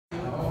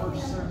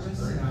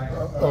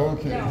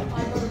Okay. No,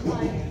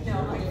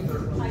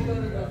 I go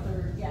to the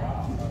third,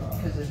 yeah.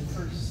 Because at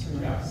first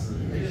service,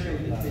 they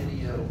showed a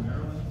video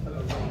of a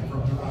lady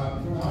from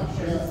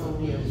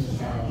California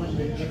when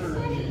the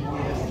church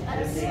and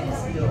they still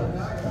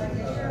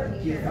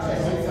give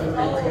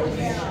Oh,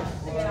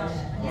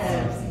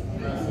 yeah.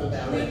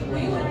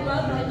 We would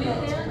love to do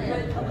that,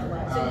 but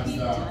to keep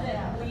that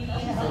we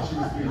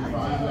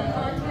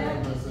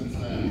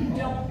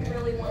don't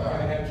really want I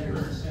to have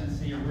heard since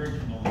the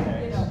original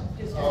text.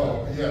 just,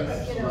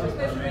 Yes.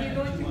 especially when you're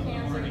going through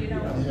cancer, you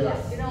don't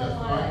Yes,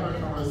 want I heard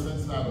from her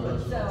since that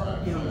original So,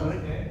 text. you know what?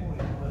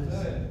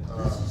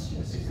 This is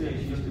just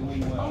she's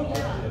doing well. Oh,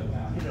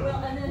 yeah. Well,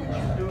 and then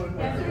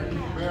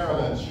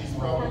Marilyn, she's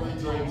probably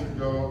going to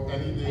go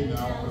any day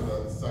now for the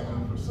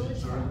second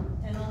procedure.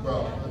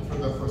 Well, for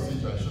the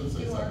procedure, I shouldn't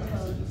say second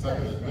procedure,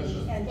 second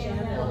admission. And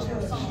Janet too,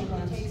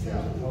 she takes them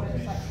to the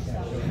website for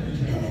South Shore.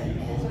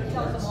 So it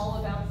tells them all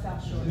about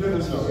South Shore. No,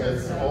 it's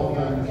all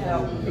done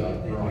through the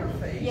drawing.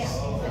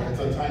 Yeah. It's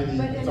a tiny, But, it's and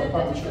a then there's a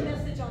puncture.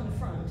 message on the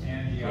front.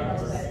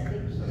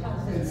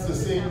 It's the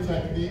same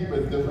technique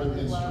but different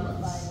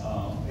instruments.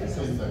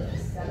 Same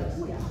technique.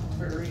 Yeah.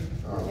 Very.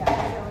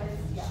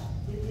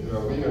 You know,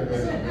 we are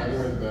getting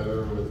better and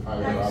better with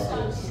fiber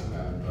optics,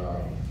 and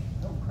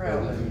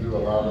we can do a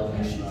lot of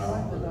things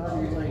now with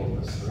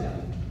local surgery.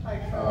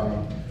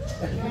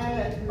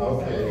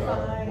 Okay,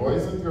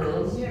 boys and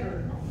girls.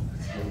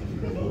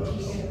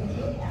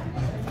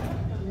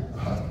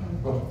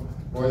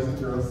 Boys and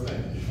girls,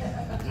 thank you.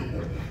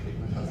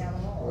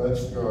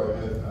 Let's go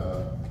ahead.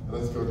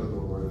 Let's go to the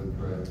Lord in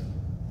prayer.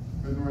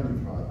 Good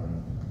morning, Father.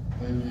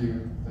 Thank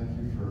you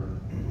for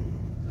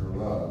your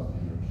love,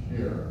 your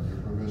care, your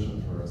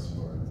provision for us,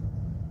 Lord.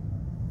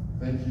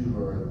 Thank you,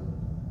 Lord,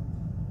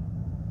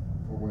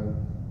 for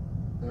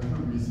whatever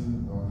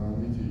reason known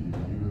only to you,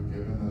 you have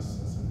given us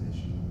as a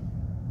nation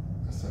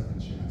a second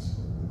chance,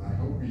 Lord. And I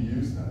hope we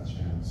use that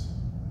chance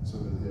so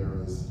that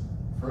there is,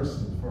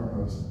 first and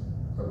foremost,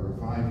 a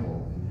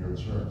revival in your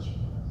church.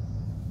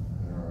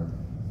 There are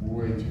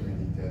way too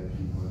many dead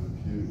people in the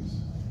pews.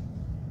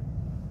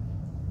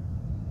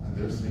 And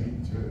they're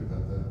singing too.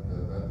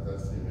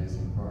 That's the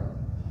amazing part.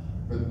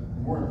 But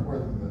more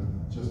important than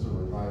just a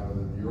revival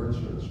in your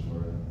church,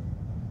 Lord,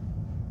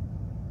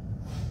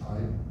 I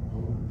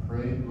hope and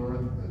pray,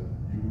 Lord, that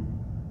you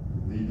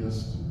lead us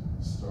to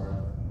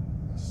start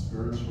a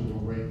spiritual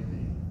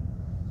awakening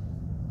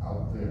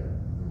out there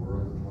in the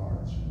world at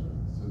large, Lord,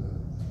 so that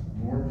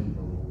more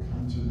people will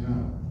come to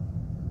know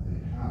that they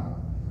have a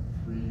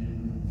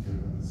freely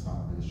given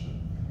salvation,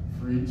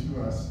 free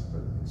to us,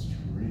 but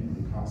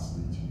extremely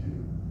costly to you.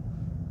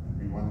 And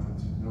we want them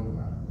to know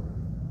that, Lord,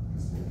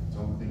 because they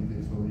don't think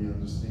they fully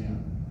understand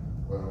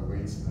what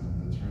awaits them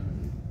in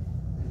eternity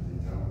if they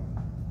don't.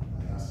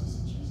 I ask this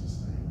in Jesus'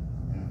 name.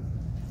 Amen.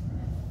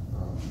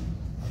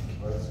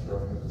 Let's go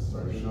ahead and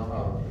start. You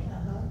know,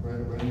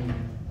 when you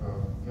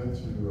get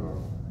to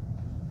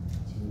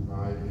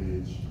my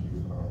age, you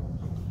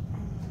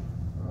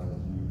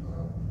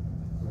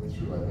go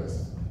through, I guess,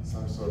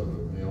 some sort of a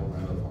male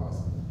menopause.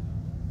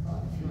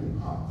 I'm feeling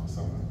hot for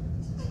some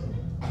reason, so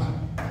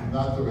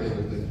not the way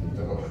you're thinking,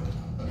 though.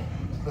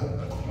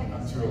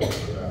 I'm too old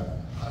for that.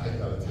 I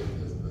gotta take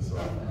this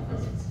off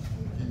because it's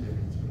keeping me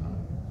too hot.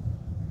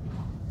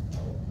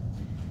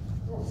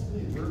 Oh,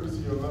 Steve, where is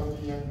your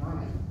lovely young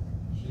bride?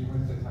 She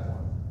went to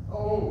Taiwan.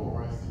 Oh, I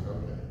see,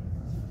 okay.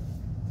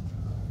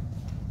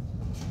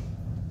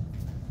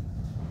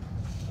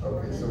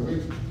 Okay, so we,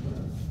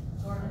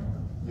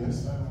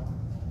 yes,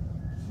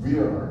 we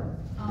are,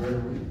 where are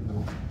we?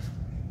 No.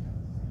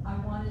 I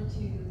wanted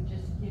to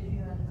just give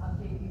you an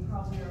update. You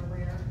probably are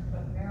aware,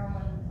 but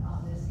Marilyn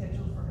is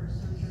scheduled for her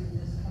surgery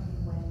this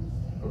coming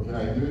Wednesday. Okay,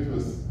 I knew it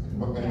was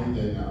any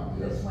day now,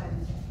 yes. This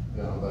Wednesday.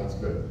 Yeah, that's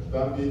good.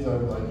 That means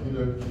I'd like you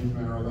to keep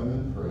Marilyn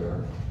in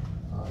prayer.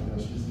 You know,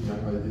 she's the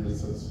young lady that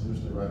sits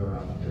usually right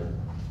around here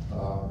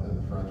in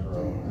the front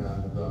row.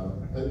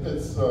 And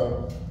it's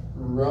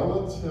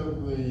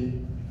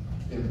relatively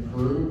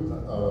improved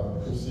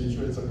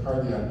procedure. It's a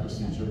cardiac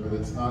procedure, but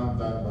it's not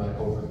done by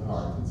open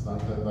heart. It's not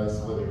done by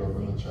slitting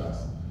open the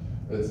chest.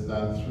 It's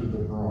done through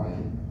the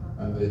groin,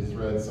 and they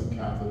thread some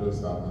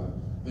catheters up. And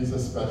these are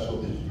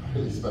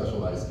highly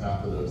specialized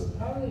catheters.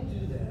 How do they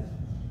do that?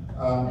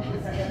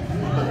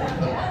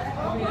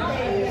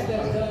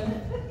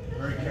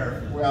 Very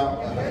careful. Well,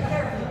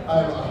 I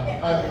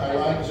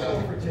like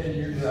that. For 10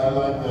 years. Yeah, I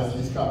like that.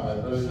 He's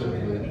comment very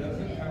differently.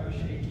 Doesn't have a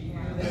shaky.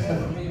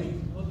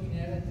 Looking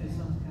at it, there's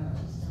some kind of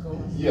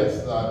scope. Yes,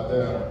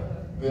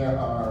 there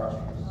are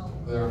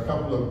a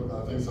couple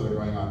of things that are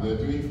going on. They're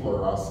doing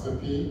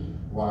fluoroscopy,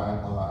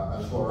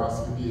 and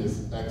fluoroscopy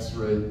is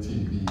X-ray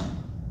TV.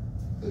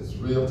 It's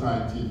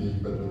real-time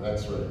TV, but with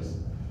X-rays.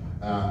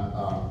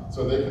 And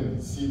so they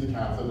can see the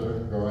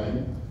catheter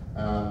going,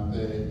 and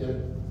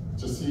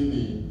to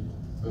see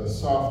the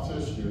soft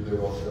tissue, they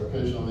will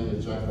occasionally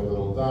inject a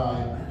little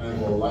dye, and it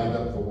will light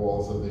up the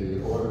walls of the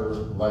aorta,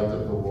 light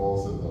up the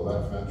walls of the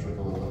left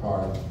ventricle of the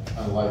heart,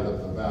 and light up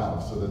the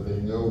valve so that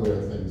they know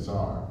where things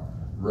are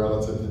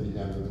relative to the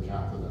end of the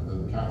catheter.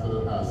 The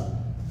catheter has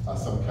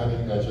some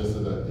cutting edges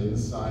that are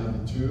inside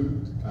the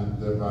tube,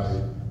 and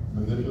by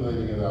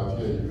manipulating it out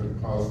here, you can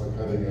cause the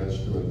cutting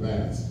edge to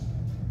advance.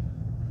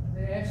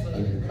 They actually.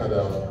 And you cut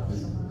out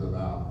the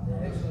valve.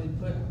 They actually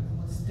put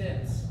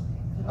stents.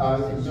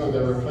 No,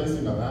 they're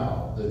replacing a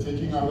valve. They're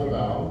taking out a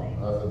valve,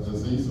 a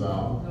disease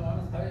valve. No,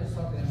 I was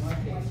talking in my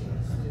case,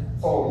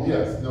 stents. Oh,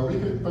 yes. No, we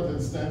could put in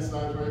stents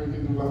that way. We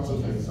can do lots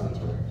of things that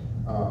way.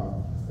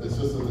 It's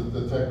just that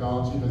the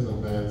technology has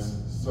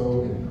advanced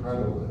so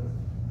incredibly.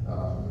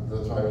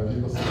 That's why when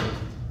people say,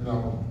 you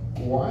know,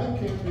 why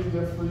can't we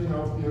give free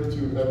health care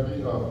to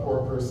every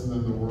poor person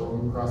in the world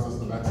who crosses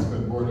the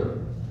Mexican border?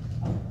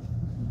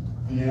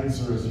 The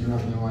answer is you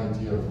have no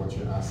idea of what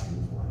you're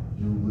asking for.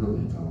 You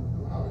really don't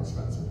know how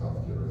expensive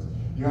health care is.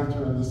 You have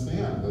to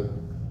understand that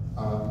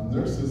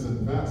nurses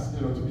invest,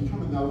 you know, to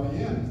become an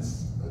LVN,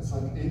 it's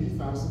like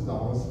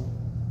 $80,000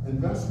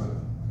 investment.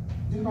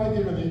 If I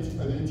give an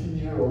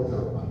 18-year-old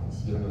girl, like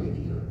this young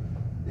lady here,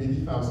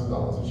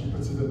 $80,000 and she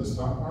puts it in the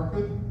stock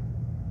market,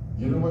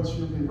 you know what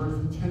she'll be worth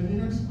in 10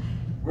 years?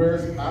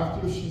 Whereas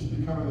after she's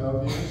become an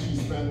LVN, she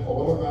spent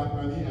all of that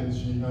money and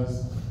she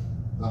has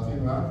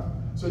nothing left.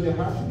 So you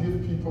have to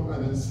give people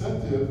an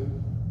incentive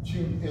to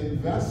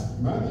invest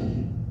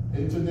money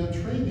into their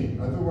training.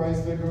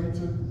 Otherwise, they're going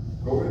to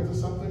go into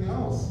something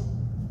else,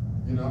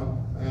 you know?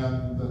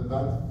 And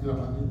that, you know,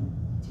 I mean,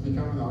 to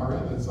become an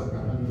RN, it's like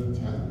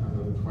 110,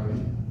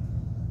 120.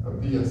 A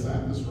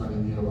BSN is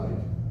running here like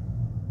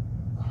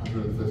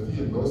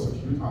 150, and most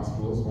acute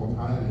hospitals won't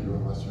hire you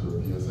unless you're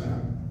a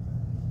BSN.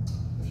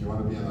 If you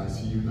want to be an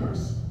ICU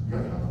nurse, you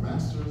got to have a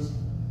master's.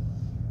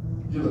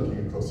 You're looking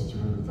at close to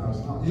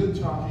 $200,000. You're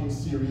talking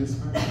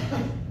serious money.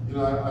 You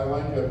know, I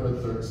like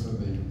Everett Dirksen,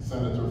 the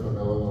senator from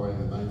Illinois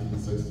in the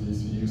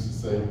 1960s. He used to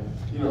say,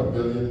 you know, $1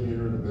 billion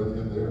here and $1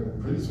 billion there.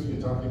 Pretty soon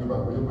you're talking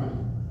about real money.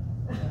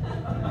 I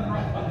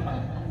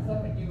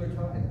thought when you were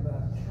talking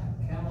about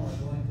Camel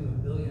going to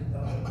 $1 billion,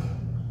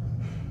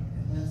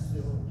 and then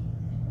still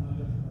wound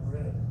up in the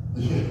red.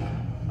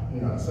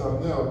 Yeah, so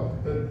no,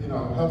 you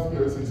know,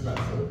 healthcare is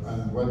expensive,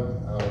 and what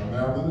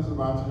Maryland is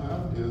about to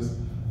have is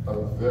a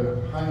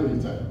very highly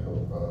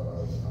technical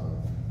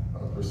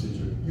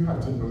procedure. You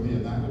have to know the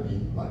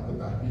anatomy like the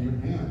back of your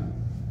hand.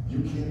 You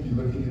can't be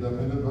looking it up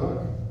in a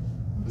book.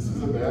 This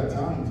is a bad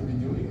time to be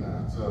doing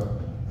that. So,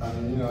 I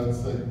mean, you know,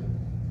 it's like,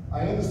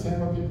 I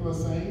understand what people are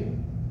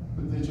saying,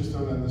 but they just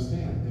don't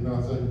understand. You know,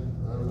 it's like,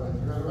 I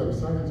forgot who I was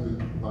talking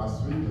to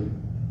last week, and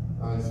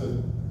I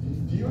said,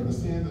 do you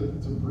understand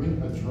that to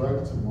bring a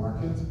drug to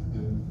market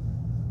in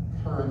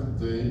current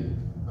day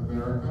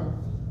America,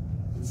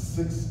 it's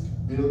 $6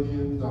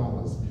 billion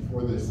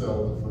before they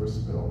sell the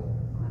first pill.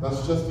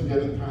 That's just to get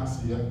it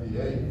past the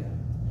FDA.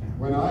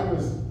 When I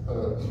was,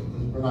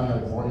 when I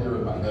had more hair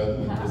in my head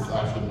and it was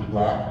actually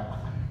black,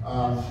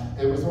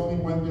 it was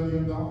only $1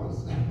 billion.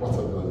 What's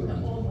a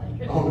billion?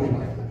 Oh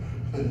my God.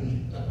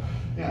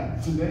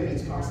 Yeah, today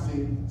it's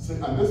costing,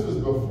 and this was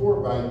before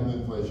Biden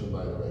inflation,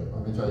 by the way,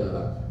 let me tell you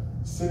that.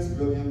 $6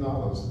 billion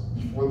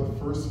before the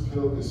first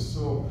pill is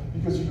sold,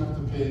 because you have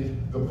to pay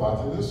the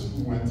botanist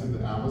who went to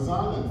the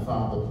Amazon and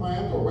found the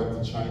plant, or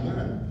went to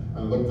China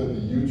and looked at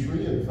the yew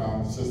tree and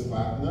found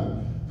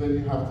cisplatinum. Then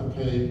you have to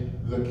pay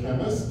the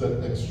chemist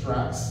that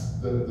extracts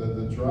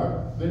the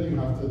drug. Then you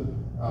have to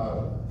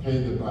pay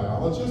the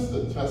biologist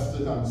that tests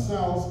it on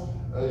cells.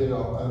 You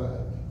know,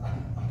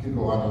 I can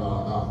go on and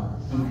on and on.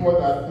 Before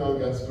that pill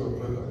gets to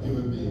a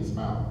human being's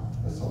mouth,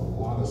 it's a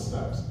lot of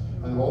steps.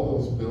 And all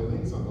those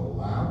buildings and the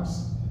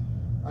labs.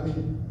 I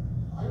mean,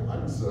 I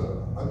was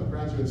an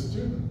undergraduate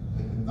student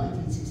in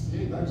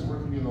 1968. I was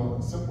working in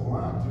a simple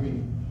lab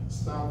doing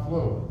stop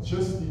flow.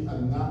 Just the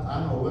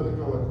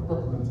analytical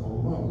equipment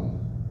alone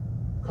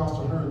cost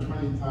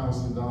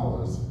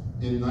 $120,000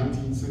 in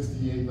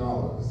 1968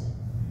 dollars.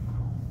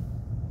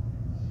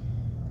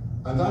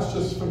 And that's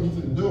just for me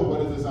to know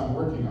what it is I'm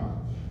working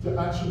on. To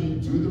actually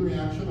do the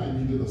reaction, I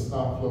needed a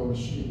stop flow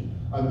machine,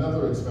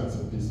 another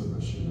expensive piece of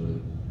machinery.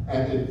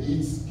 And it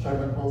eats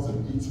chemicals, it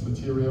eats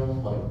material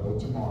like no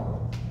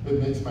tomorrow. It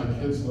makes my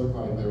kids look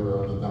like they were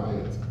on a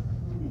diet.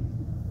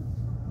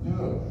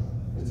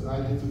 Yeah,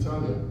 I hate to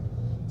tell you,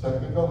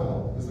 technical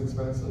help is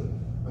expensive,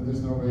 and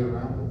there's no way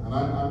around it. And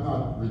I'm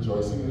not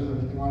rejoicing in it or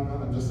anything like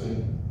that, I'm just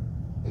saying,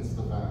 it's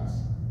the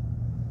facts.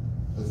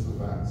 It's the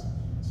facts.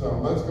 So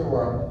let's go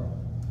up.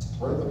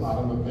 We're at the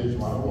bottom of page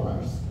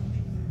 101.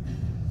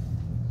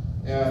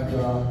 And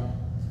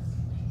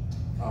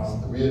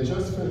we had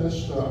just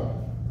finished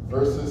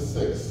verses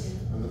 6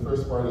 and the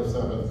first part of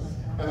 7.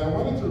 And I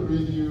wanted to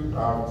read you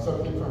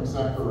something from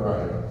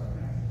Zechariah.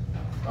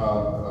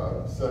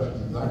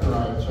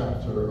 Zechariah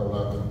chapter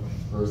 11,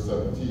 verse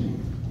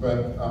 17.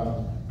 But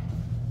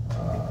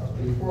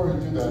before we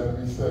do that,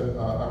 we said,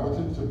 I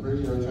wanted to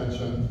bring your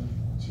attention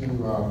to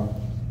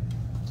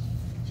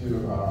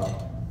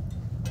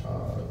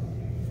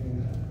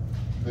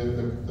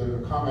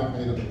the comment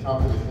made at the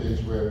top of the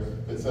page where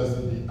it says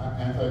that the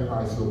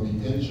Antichrist will be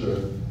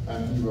injured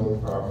and he will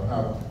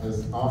have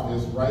his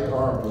right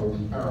arm will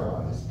be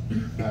paralyzed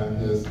and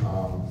his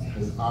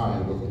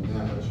eye will be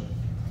damaged.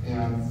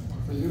 And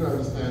for you to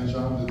understand,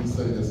 John didn't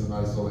say this in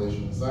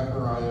isolation.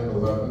 Zechariah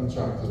 11,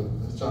 chapter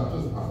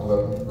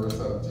 11, verse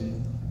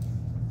 17.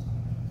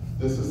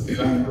 This is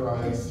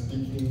Zechariah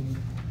speaking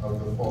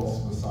of the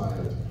false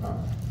Messiah to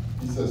come.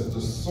 He says, the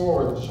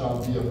sword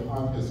shall be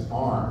upon his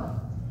arm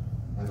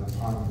and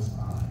upon his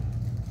eye.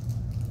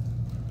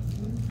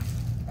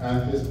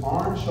 And his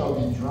arm shall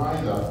be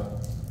dried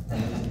up,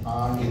 and his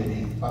eye will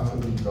be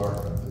utterly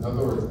darkened. In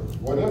other words,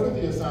 whatever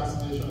the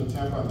assassination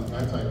attempt on the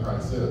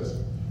Antichrist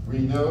is, we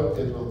know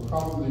it will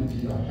probably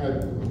be a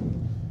head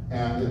wound,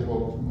 and it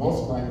will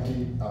most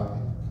likely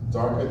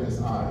darken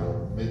his eye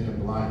or make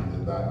him blind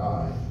in that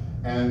eye.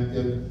 And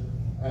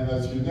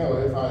as you know,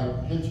 if I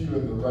hit you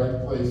in the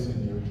right place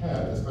in your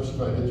head, especially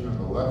if I hit you on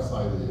the left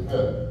side of your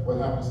head, what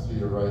happens to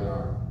your right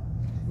arm?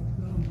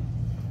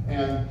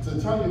 And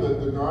to tell you that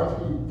the God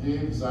who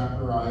gave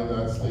Zechariah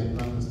that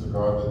statement is the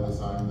God that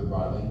designed the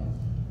body,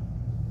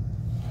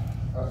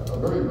 a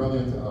very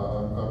brilliant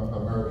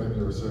American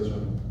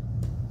neurosurgeon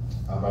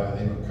by the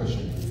name of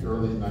Cushing in the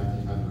early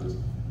 1900s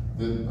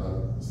did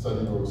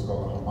study what was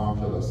called a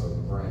homunculus of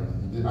the brain.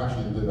 He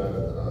actually did that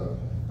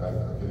at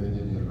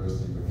Canadian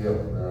University, McGill,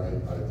 where I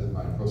did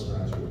my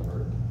postgraduate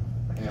work.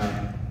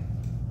 And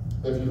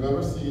if you've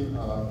ever seen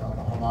a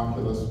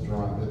homunculus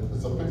drawn,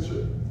 it's a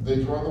picture.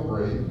 They draw the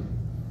brain,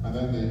 and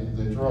then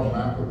they draw a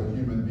map of a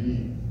human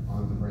being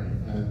on the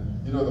brain.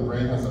 And you know the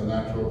brain has a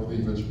natural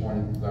cleavage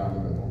point down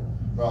the middle.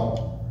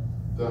 Well,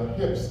 the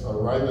hips are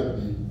right at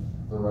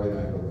the right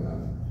angle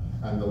then,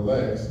 and the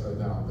legs are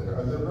down there.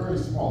 And they're very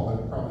small,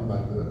 they're probably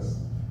like this.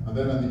 And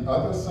then on the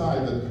other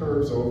side that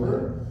curves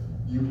over,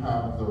 you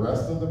have the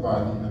rest of the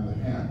body and the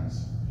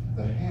hands.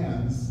 The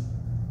hands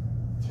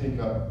take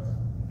up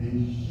a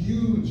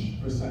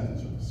huge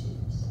percentage of the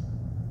surface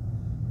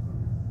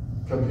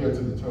compared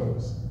to the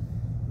toes.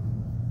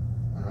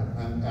 All right?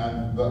 And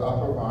the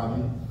upper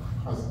body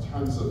has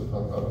tons of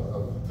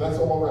that's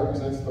all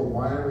represents the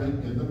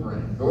wiring in the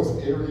brain. Those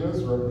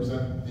areas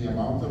represent the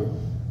amount of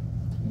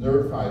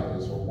nerve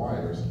fibers or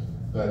wires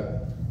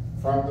that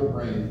from the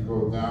brain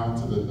go down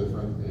to the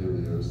different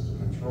areas to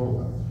control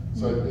them.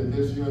 So it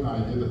gives you an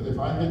idea that if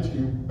I hit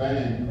you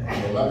bang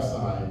on the left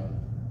side,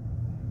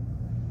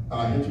 and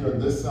I hit you on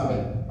this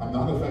side, I'm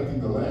not affecting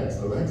the legs.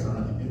 The legs are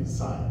on the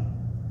inside.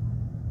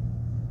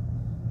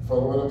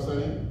 Follow what I'm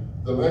saying?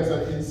 The legs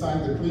are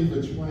inside the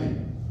cleavage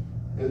plane.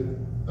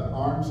 The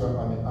arms are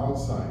on the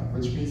outside,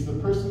 which means the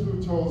person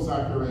who told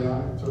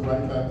Zechariah to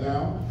write that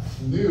down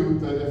knew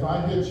that if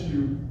I hit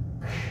you,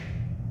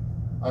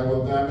 I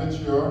will damage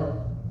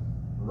your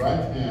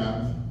right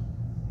hand.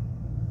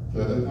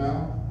 Get it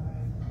now?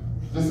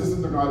 This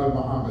isn't the God of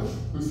Muhammad,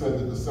 who said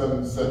that the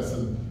sun sets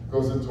and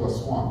goes into a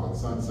swamp at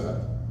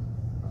sunset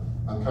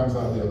and comes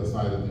out the other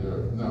side of the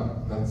earth. No,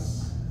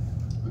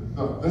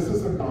 this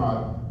is a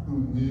God who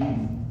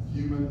knew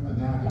human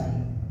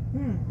anatomy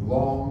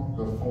long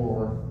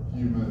before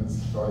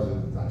humans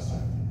started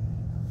dissecting.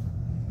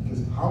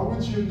 Because how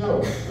would you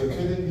know that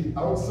hitting the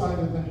outside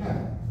of the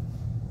head?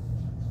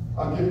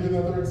 I'll give you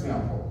another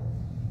example.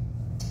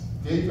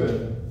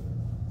 David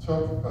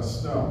took a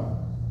stone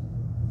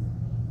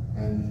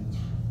and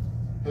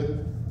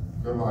hit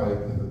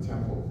Goliath in the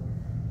temple.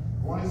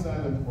 Why is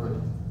that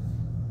important?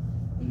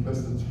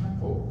 Because the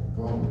temple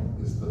bone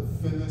is the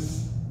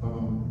thinnest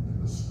bone in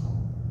the skull.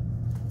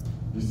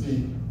 You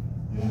see,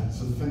 yeah, it's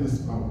the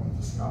thinnest bone in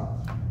the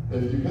skull.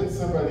 If you hit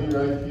somebody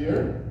right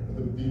here,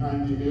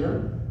 behind the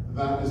ear,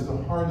 that is the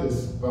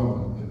hardest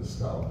bone in the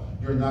skull.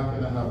 You're not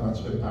going to have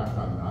much impact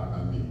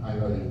on me. I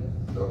know you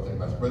don't think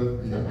much, but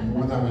you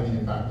won't have any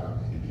impact on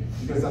me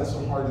because that's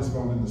the hardest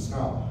bone in the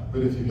skull.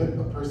 But if you hit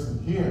a person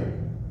here,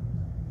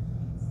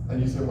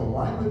 and you say, well,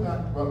 why would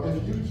that? Well,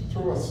 if you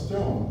throw a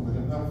stone with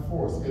enough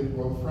force, it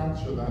will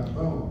fracture that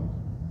bone.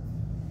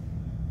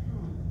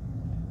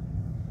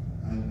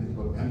 And it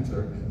will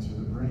enter into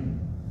the brain.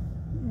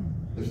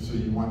 If so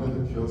you wanted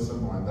to kill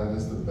someone, that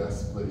is the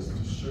best place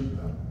to shoot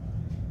them.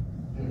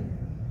 Here.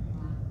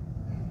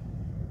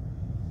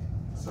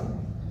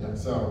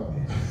 So,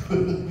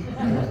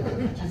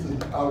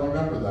 I'll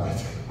remember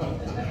that.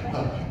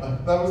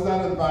 That was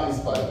not advice,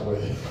 by the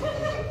way.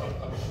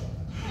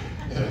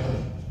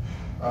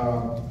 I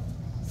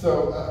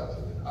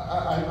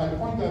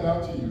point that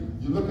out to you.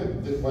 You look at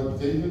what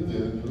David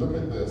did, you look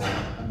at this,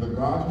 and the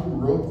God who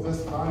wrote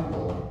this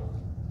Bible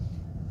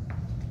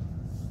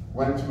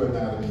went to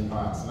anatomy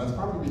class, and that's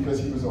probably because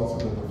he was also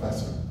the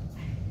professor.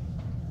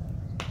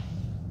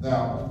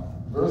 Now,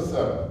 verse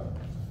 7.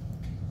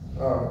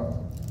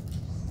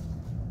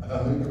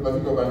 Let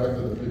me go back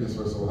to the previous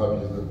verse, so we'll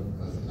have you look.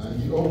 And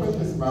he opened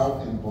his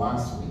mouth in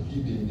blasphemy,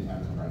 he being the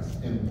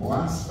Antichrist, in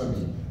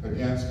blasphemy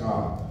against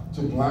God,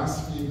 to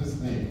blaspheme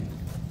his name,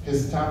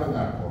 his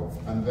tabernacle,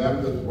 and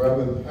them that dwell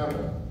in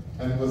heaven.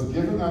 And it was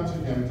given unto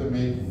him to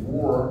make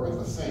war with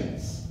the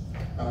saints.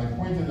 And I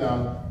pointed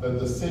out that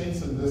the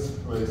saints in this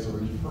place are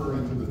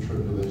referring to the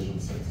tribulation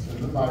saints. In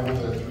the Bible,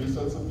 there are three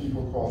sets of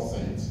people called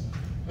saints.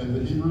 In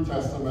the Hebrew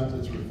Testament,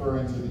 it's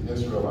referring to the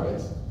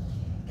Israelites.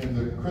 In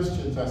the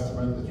Christian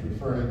Testament, it's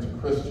referring to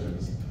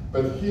Christians.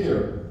 But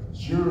here,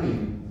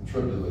 during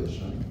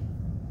tribulation,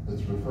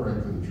 it's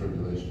referring to the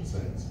tribulation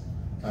saints.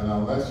 And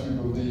unless you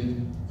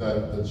believe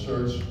that the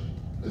church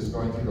is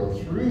going to go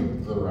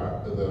through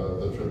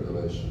the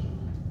tribulation,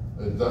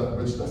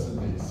 which doesn't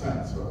make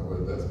sense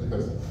with this,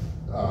 because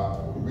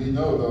we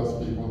know those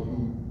people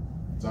who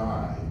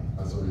die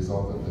as a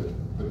result of it,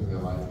 putting their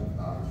life in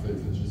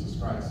faith in Jesus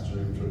Christ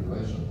during the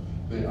tribulation.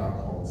 They are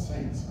called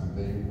saints, and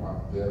they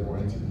are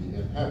going to be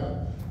in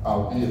heaven,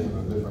 albeit in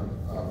a different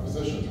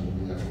position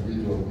than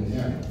we will be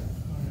in.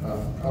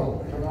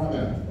 Oh, come on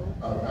in,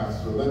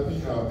 Pastor. Let me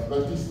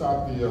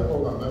stop the.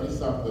 Hold on. Let me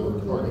stop the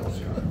recording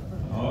here.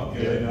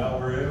 Okay, now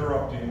we're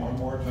interrupting one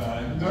more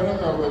time. No,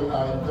 but I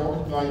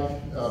don't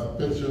like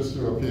pictures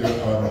to appear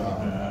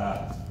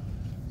on.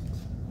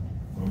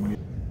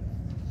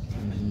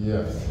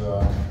 Yes.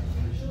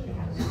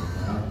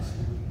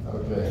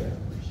 Okay.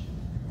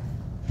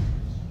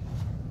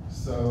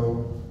 So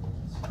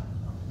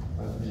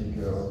let me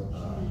go.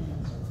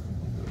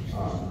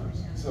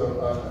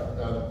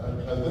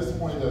 At this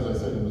point, as I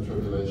said in the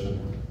tribulation,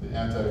 the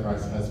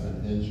Antichrist has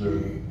been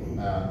injured, and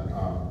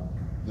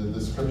the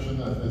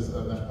description of his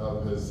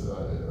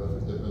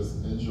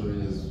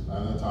injury is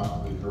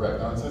anatomically correct.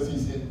 Now it says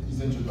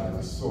he's injured by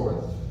the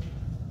sword.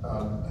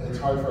 It's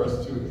hard for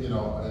us to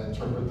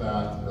interpret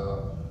that,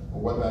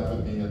 what that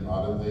would mean in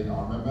modern day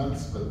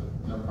armaments, but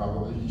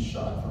probably he's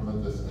shot from a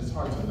distance. It's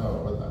hard to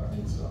know what that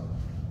means though,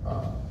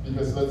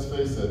 because let's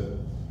face it,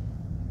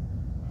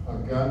 a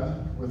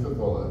gun with a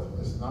bullet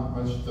is not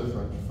much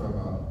different from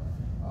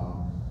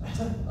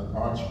an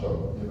arch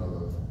bow,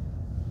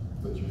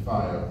 that you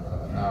fire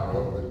an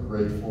arrow with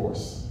great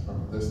force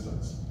from a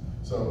distance.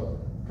 So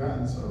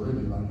guns are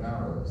really like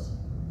arrows.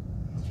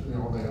 That's really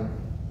all they are.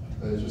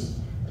 They just,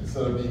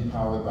 instead of being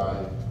powered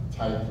by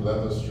tight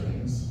leather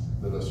strings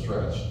that are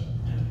stretched,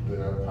 they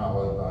are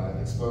powered by an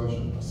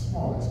explosion, a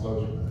small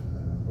explosion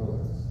in a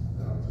bullet.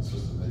 It's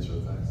just the nature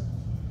of things.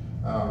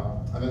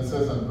 And it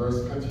says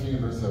continuing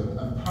in verse 7,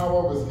 and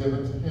power was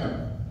given to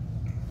him,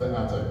 the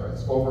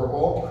Antichrist, over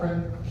all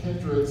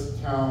kindreds,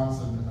 towns,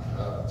 and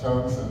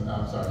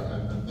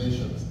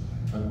nations,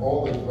 and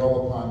all that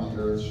dwell upon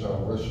the earth shall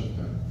worship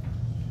him.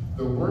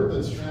 The word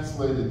that's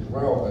translated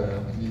dwell there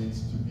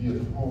means to be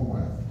at home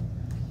with.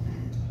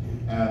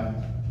 And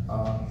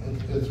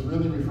it's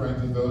really referring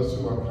to those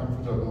who are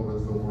comfortable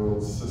with the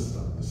world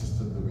system, the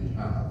system that we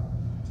have,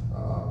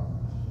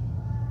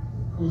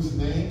 whose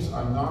names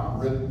are not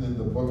written in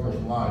the book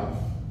of life.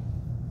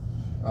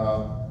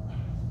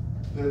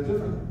 There are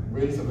different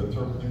ways of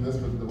interpreting this,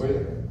 but the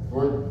way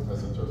Gordon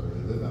has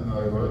interpreted it, and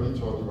I've already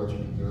told you what you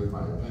can do with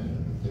my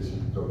opinion, in case you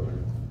don't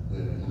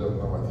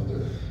know what to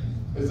do,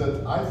 is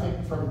that I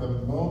think from the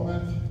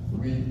moment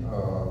we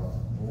are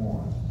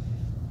born,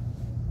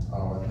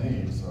 our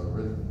names are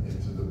written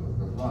into the book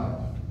of life.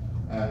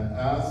 And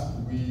as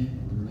we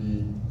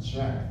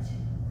reject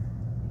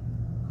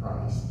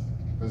Christ,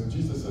 because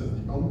Jesus said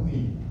the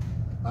only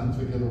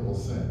unforgivable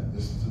sin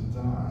is to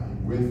die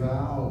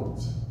without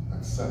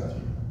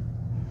accepting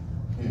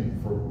him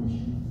for who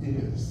he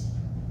is.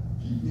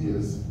 He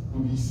is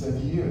who he said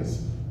he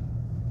is,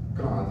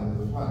 God in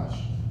the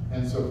flesh.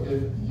 And so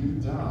if you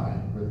die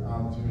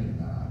without doing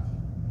that,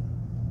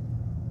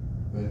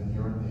 then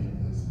your name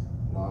is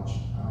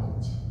blotched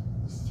out,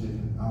 is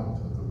taken out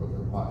of the book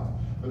of life.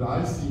 But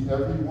I see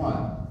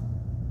everyone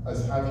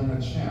as having a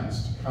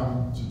chance to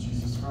come to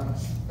Jesus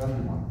Christ.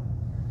 Everyone.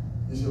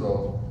 You say,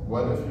 well,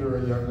 what if you're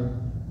a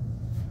young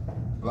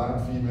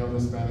black, female,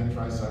 Hispanic,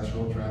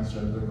 trisexual,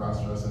 transgender,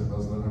 cross-dressing,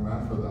 Muslim,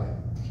 hermaphrodite?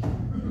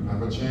 You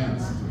have a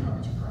chance to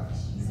come to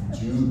Christ.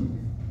 You do.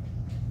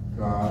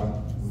 God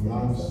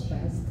loves you.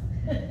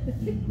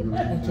 He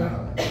really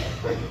does.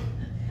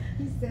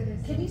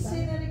 Can you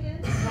say that again?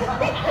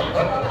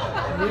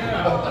 Yeah.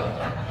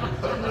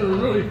 You're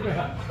really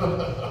fast.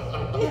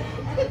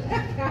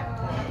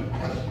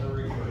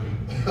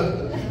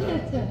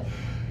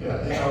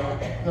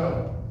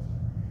 No.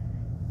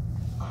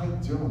 I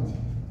don't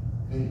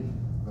hate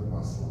the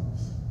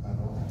Muslims at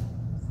all.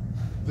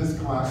 This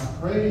class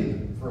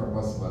prayed for a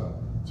Muslim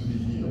to be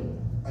healed,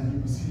 and he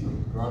was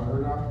healed. God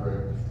heard our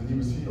prayer, and he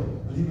was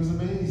healed. And he was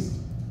amazed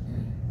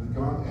that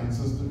God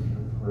answers the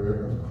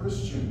prayer of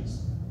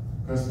Christians.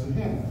 Because to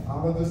him,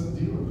 Allah doesn't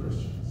deal with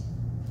Christians.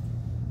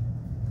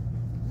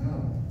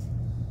 No.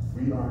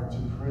 We are to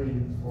pray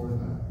for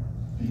them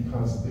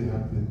because they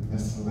have been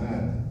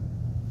misled.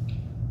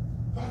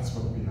 That's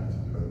what we have to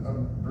do.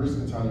 Bruce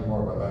can tell you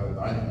more about that than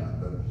I can,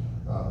 but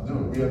no,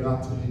 we are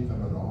not to hate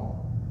them at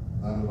all.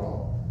 Not at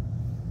all.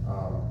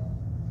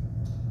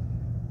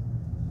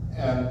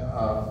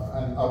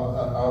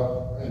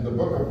 In the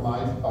book of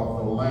life of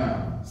the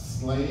Lamb,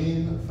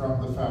 slain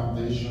from the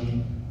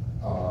foundation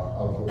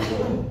of the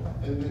world.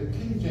 In the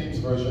King James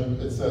Version,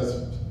 it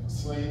says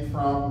slain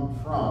from,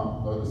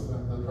 notice the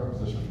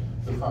preposition,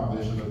 the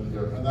foundation of the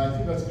earth. And I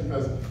think that's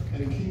because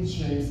in King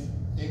James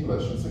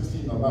English in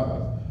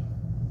 1611,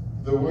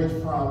 the word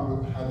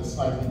from had a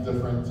slightly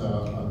different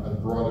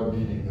and broader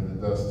meaning than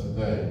it does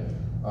today.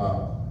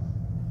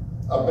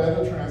 A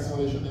better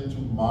translation into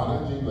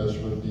modern English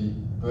would be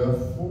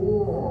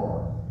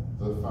before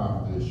the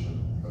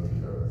foundation of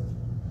the earth.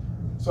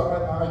 So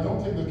I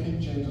don't think the King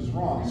James is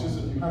wrong. It's just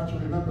that you have to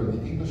remember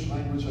the English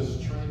language has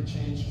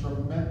changed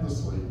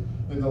tremendously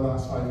in the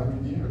last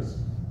 500 years.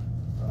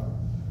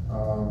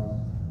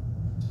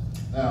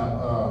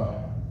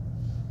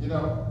 You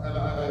know, and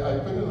I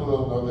put in a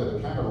little note that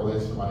it kind of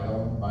relates to my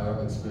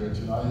own experience.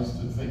 You know, I used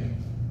to think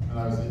when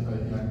I was a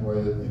young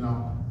boy that, you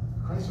know,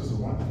 Christ was a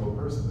wonderful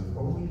person if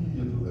only he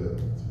had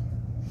lived.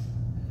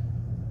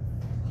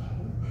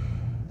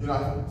 You know,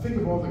 I think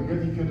of all the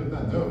good he could have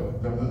done. No,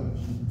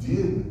 he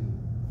did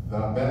the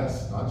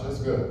best, not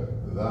just good,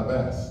 the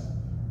best,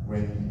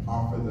 when he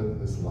offered up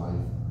his life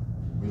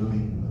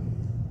willingly.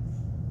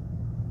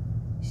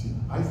 You see,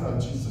 I thought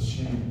Jesus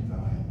shame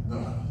died. No.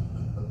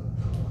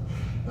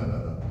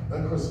 No.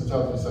 That question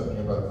tells me something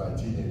about my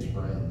teenage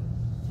brain.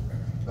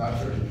 Not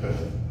very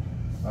good.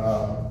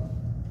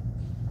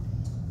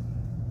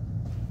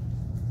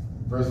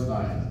 Verse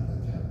 9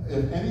 and 10.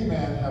 If any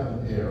man have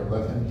an heir,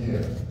 let him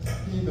hear.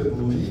 He that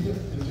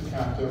leadeth into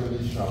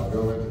captivity shall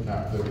go into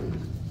captivity.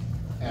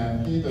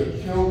 And he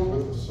that killed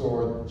with the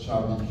sword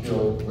shall be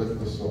killed with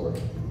the sword.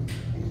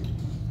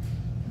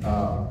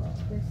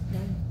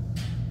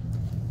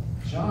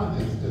 John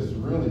is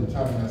really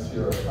telling us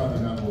here a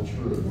fundamental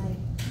truth.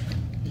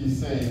 He's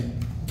saying,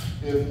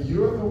 if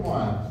you're the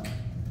one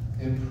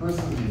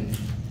imprisoning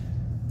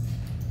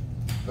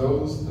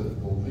those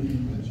that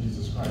believe in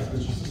Jesus Christ,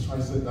 because Jesus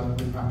Christ said that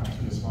would happen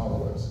to his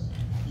followers.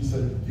 He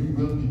said, you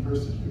will be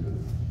persecuted.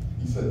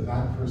 He said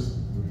that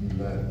person will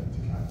be led into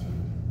captivity.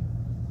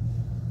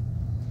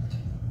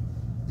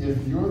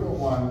 If you're the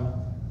one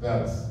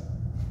that's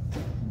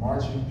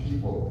marching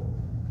people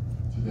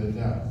to their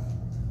death,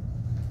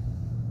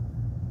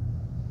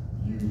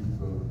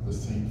 the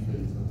same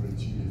fate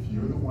awaits you. If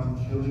you're the one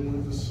killing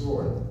with the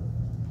sword,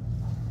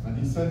 and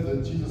he said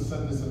that Jesus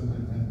said this in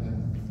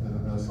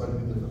a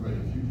slightly different way.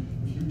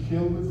 If you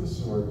kill with the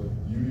sword,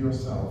 you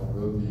yourself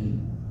will be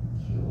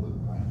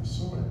killed by the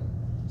sword.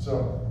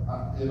 So,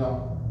 you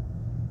know,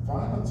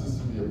 violence is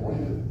to be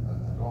avoided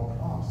at all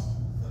costs.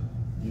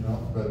 You know,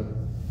 but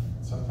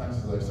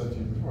sometimes, as I've said to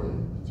you before,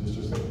 you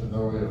just have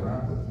no way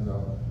around it. You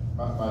know,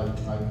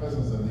 my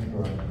cousins in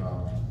England,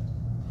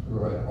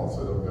 who I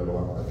also don't get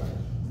along with.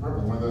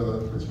 Remember, when they're the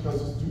rich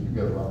cousins, do you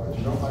get along with?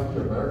 You don't like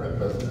your American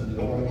cousins, and you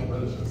don't like the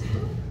British cousins.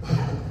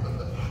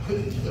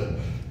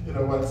 You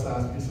know, once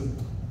asked me, he said,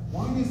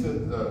 why is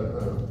it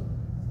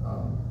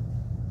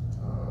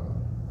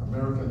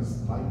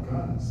Americans like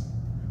guns?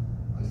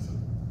 I said,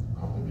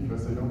 probably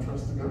because they don't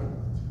trust the government.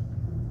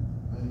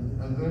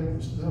 And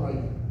they're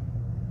like,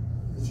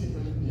 see,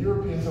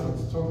 Europeans have a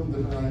totally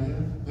different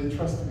idea. They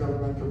trust the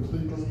government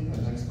completely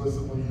and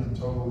explicitly and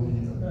totally.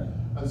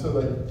 And so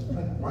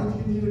why do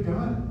you need a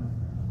gun?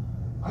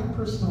 I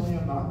personally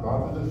am not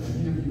bothered if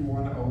any of you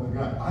want to own a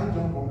gun. I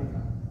don't own a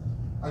gun.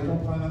 I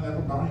don't plan on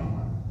ever buying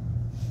one.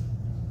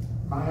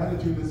 My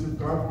attitude is if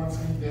God wants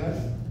me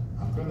dead,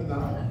 I'm going to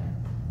die.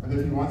 And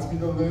if he wants me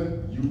to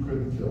live, you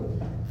couldn't kill me.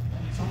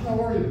 So I'm not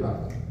worried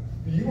about it.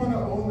 Do you want to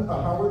own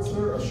a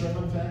howitzer, a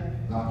Sherman tank?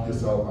 Knock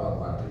yourself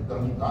out, Larry.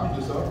 Don't knock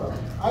yourself out.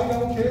 I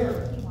don't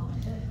care.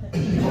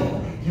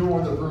 You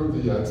want to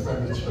prove the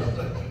expenditure.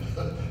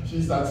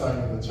 She's not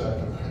signing the check.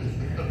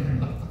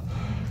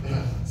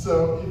 Yeah.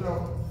 So, you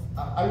know,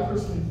 I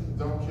personally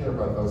don't care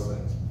about those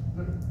things.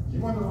 You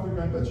want to own a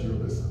gun, that's your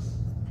business.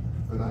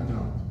 But I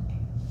don't.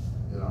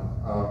 You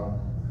know,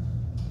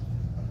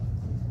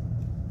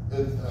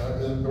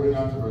 and going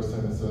on to verse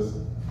 10, it says,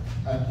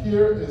 and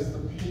here is the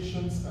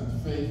patience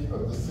and faith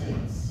of the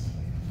saints.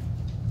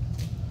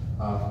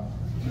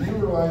 Do you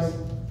realize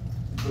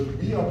that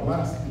we are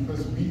blessed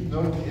because we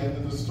know the end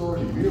of the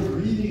story? We're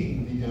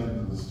reading the end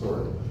of the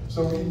story.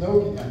 So we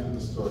know the end of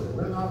the story.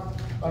 We're not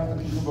like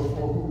the people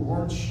before who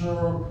weren't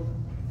sure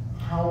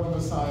how the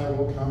Messiah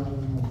will come,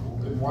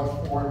 in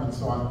what form, and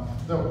so on.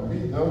 No, we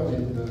know the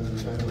end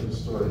of the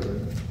story.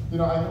 You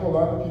know, I know a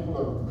lot of people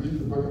that read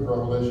the book of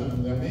Revelation,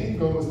 and their main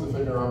goal is to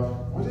figure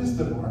out what is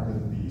the mark of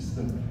the beast,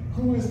 and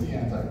who is the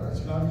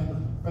Antichrist. You know, I mean,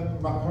 when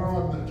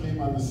Macron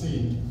came on the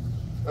scene,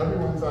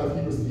 everyone thought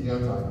he was the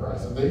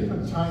Antichrist. And they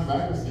even Time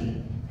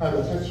magazine had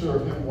a picture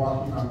of him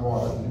walking on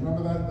water. Do you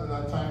remember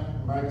that Time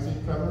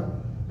magazine cover?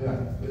 Yeah,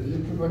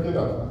 you can look it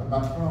up.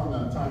 Macron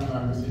on Time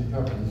magazine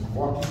cover, he's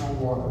walking on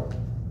water.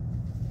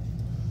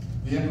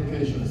 The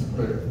implication is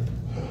clear,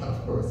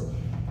 of course.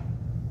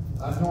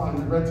 I know I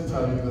regret to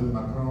tell you that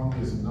Macron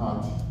is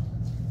not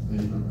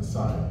the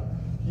Messiah.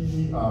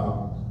 He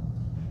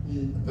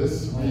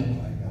this week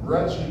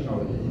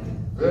grudgingly,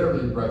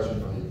 very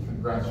grudgingly,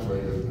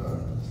 congratulated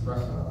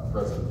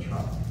President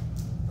Trump,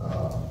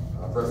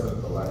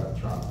 President-elect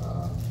Trump,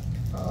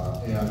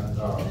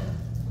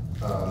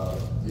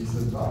 he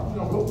said, well, you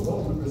know,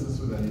 we'll do business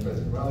with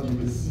anybody. Well, you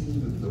could see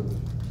that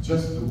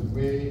just the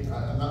way,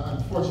 and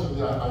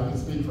unfortunately I can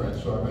speak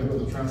French, so I'm able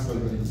to translate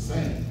what he was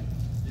saying.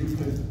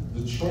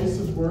 The choice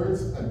of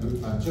words and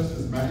just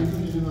his manner,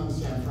 even if you didn't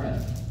understand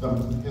French,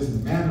 his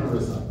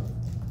mannerism,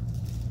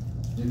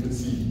 you could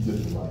see he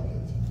didn't like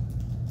it.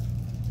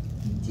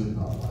 He did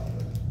not like it.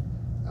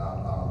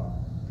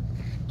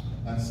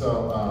 And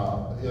so,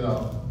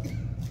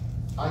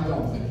 I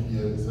don't think he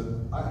is.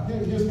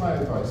 Here's my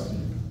advice to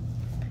you.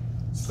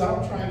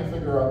 Stop trying to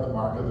figure out the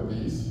mark of the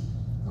beast,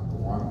 number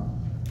one.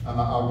 And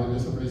I'll give you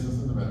some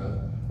reasons in a minute.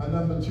 And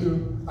number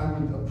two, I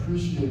would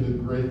appreciate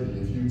it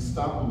greatly if you'd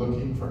stop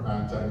looking for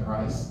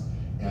Antichrist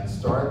and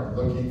start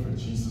looking for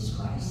Jesus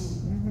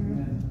Christ.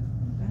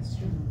 That's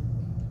true.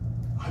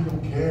 I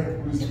don't care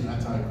who's the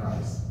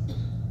Antichrist.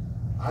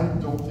 I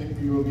don't think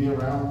we will be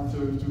around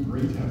to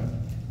greet him.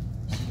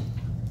 So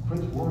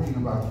quit worrying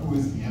about who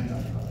is the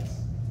Antichrist.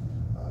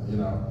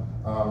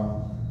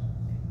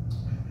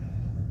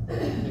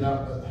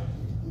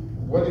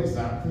 What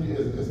exactly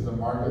is the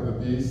mark of the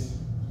beast?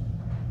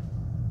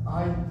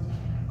 I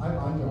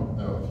don't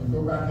know. If you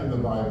go back in the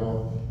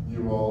Bible,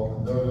 you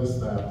will notice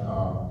that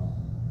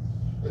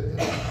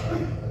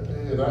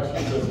it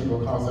actually says he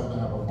will cause them to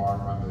have a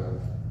mark on their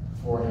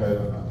forehead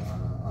and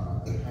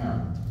on their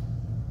hand.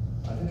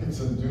 I think it's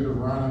in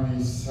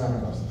Deuteronomy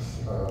 7. I'm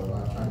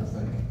trying to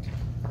think.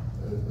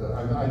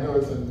 I know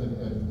it's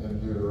in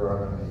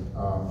Deuteronomy.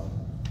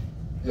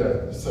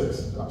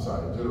 6. I'm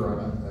sorry,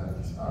 Deuteronomy,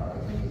 I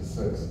think it's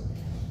 6.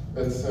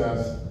 It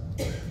says,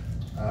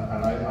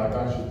 and I've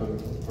actually put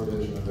a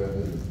quotation of that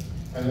in.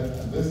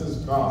 And this is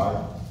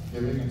God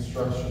giving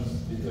instructions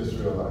to the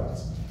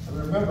Israelites. And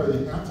remember,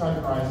 the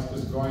Antichrist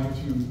is going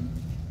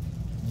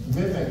to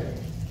mimic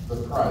the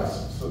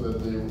Christ so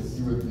that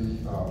he would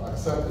be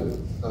accepted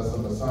as the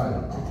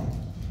Messiah.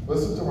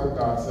 Listen to what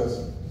God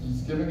says.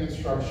 He's giving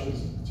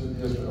instructions to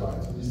the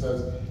Israelites. And he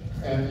says,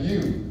 and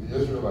you, the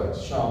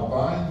Israelites, shall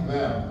bind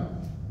them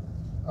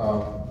a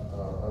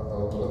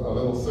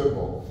little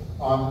symbol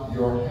on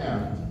your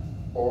hand,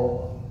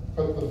 or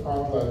put the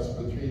frontlets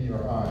between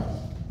your eyes.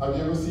 Have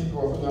you ever seen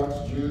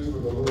Orthodox Jews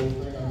with a little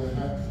thing on their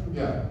hand?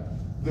 Yeah.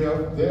 They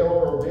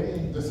are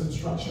obeying this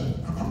instruction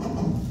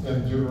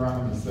in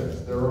Deuteronomy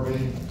 6. They're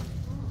obeying it.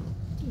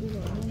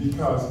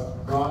 Because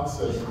God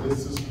says,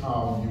 this is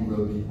how you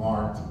will be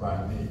marked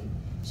by me.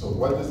 So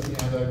what does the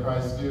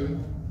Antichrist do?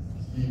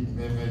 He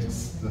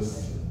mimics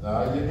this.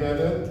 Now you get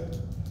it?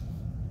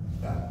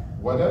 Now,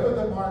 whatever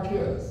the mark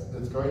is,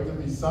 it's going to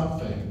be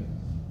something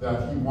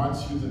that he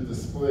wants you to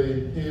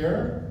display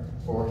here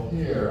or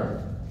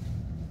here.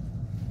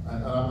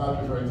 And I'm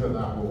not referring to an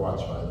Apple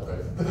Watch, by the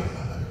way.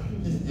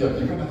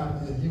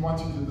 He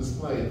wants you to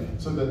display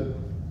so that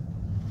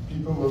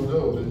people will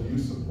know that you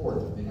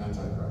support the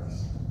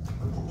Antichrist.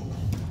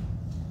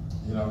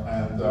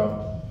 And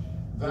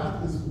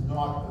that is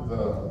not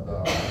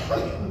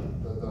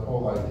the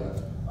whole idea.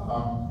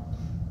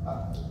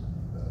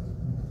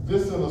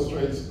 This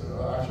illustrates,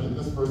 actually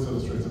this verse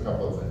illustrates a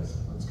couple of things.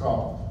 It's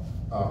called,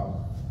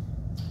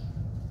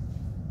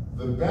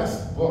 the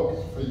best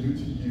book for you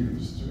to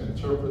use to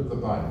interpret the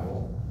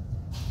Bible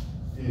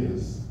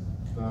is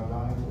the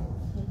Bible.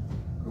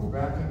 Go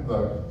back and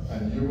look,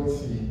 and you will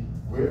see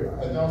where,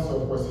 and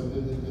also, of course,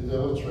 it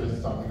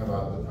illustrates something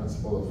about the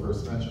principle of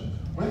first mention.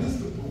 When is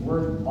the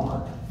word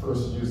mark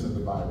first used in the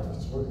Bible?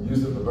 It's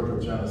used in the book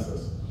of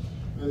Genesis.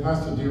 It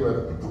has to do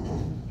with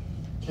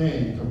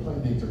Cain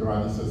complaining to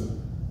God. He says,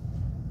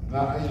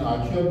 now,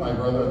 I killed my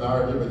brother, now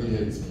everybody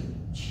hates me.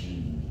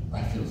 Gee,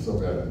 I feel so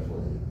bad for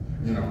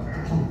you.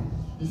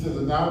 He says,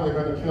 and now they're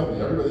going to kill me.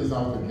 Everybody's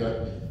out to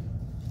get me.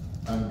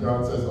 And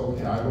God says,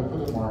 okay, I will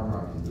put a mark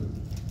on you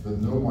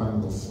that no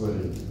one will slay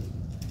you.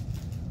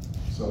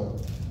 So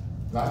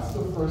that's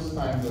the first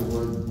time the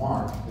word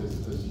mark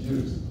is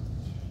used.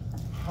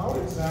 How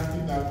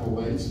exactly that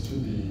relates to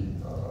the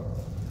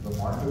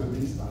mark of the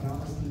beast, I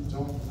honestly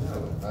don't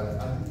know.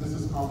 I think this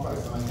is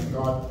complex, and I think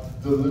God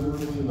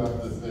deliberately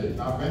left this vague.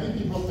 Now, many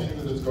people think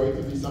that it's going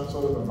to be some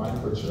sort of a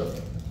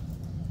microchip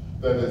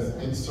that is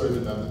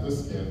inserted under the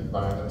skin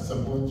by a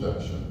simple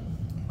injection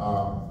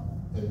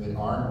in the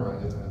arm or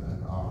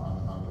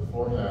on the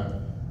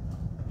forehead.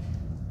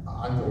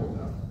 I don't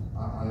know.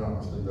 I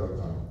honestly don't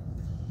know.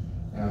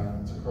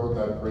 And to quote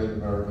that great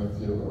American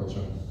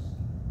theologian,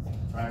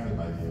 frankly,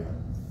 my dear.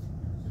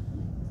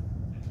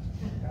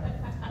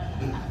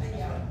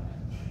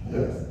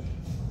 Yes.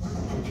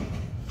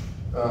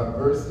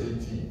 Verse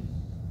 18.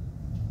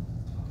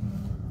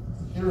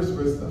 Here is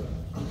wisdom.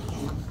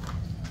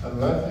 And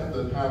let him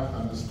that hath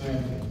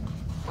understanding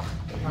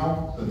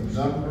count the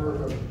number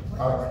of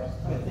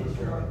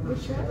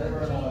Which one?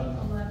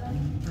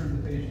 Turn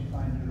the page and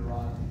find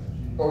Deuteronomy.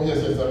 Oh, yes,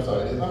 I'm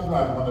sorry. I'm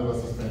glad one of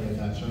us is paying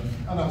attention,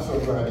 and I'm so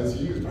glad it's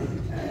you.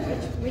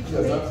 Yes,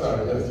 I'm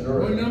sorry. Yes, you're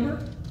right. What number?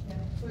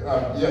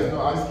 Yes,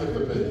 no, I skipped a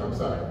page. I'm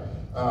sorry.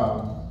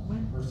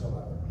 Verse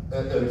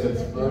 11.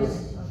 It's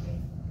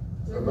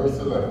verse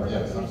 11.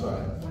 Yes, I'm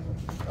sorry.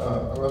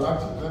 Well,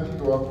 actually, let me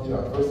go up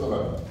here. Verse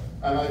 11.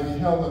 And I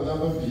beheld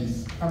another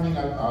beast coming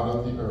up out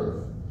of the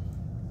earth.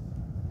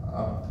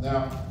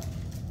 Now,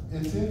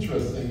 it's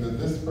interesting that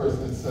this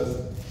person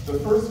says, the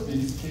first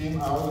beast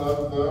came out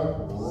of the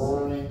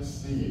roaring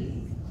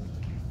sea.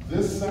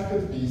 This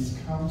second beast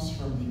comes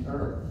from the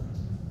earth.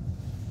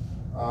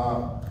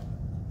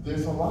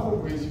 There's a lot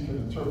of ways you can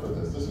interpret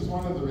this. This is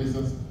one of the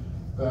reasons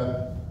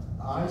that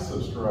I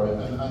subscribe,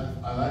 and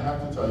I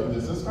have to tell you,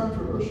 this is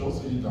controversial,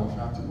 so you don't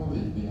have to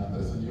believe me on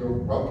this, and you're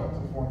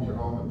welcome to form your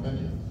own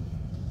opinion.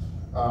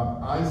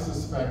 I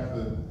suspect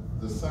that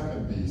the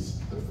second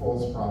beast, the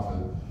false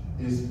prophet,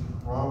 is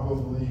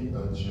probably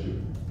a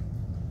Jew,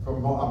 for a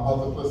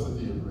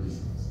multiplicity of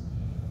reasons.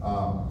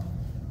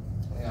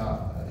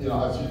 You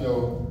know, as you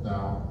know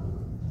now,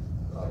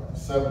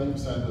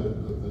 70%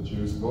 of the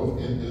Jews, both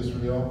in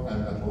Israel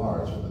and at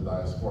large in the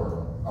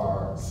diaspora,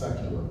 are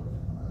secular. I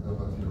don't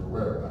know if you're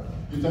aware of that.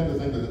 You tend to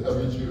think that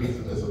every Jew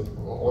is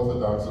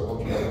Orthodox or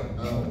ultra.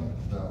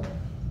 No,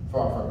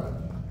 far from it.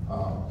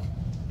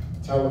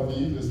 Tel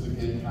Aviv is the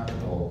gay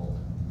capital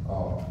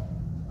of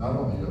not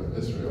only of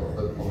Israel,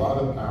 but a lot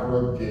of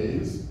Arab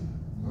gays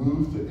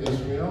moved to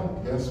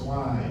Israel. Guess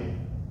why?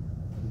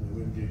 They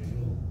wouldn't get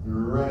killed.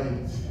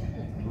 Right.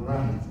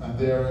 And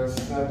they're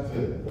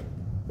accepted,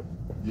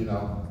 you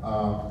know,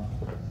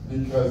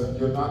 because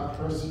you're not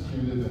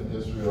persecuted in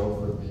Israel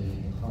for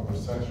being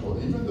homosexual,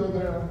 even though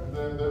their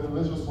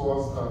religious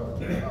laws are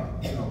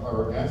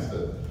against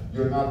it.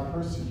 You're not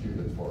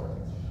persecuted for it.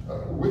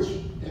 Which,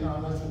 you know,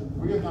 listen,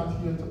 we are not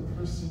here to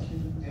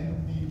persecute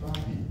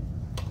anybody.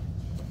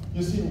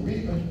 You see,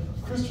 we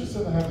Christians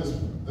tend to have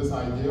this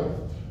idea,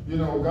 you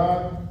know,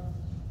 God,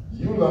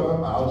 you love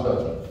him, I'll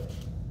judge him.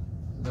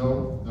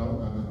 No.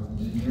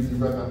 You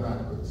read that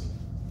backwards.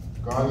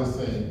 God is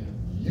saying,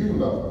 you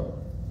love them,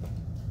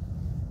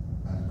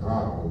 and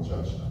God will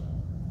judge them.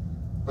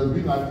 But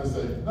we like to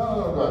say,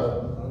 no, God,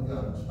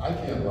 I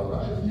can't love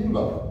them. You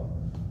love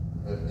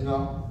them. You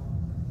know,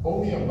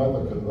 only a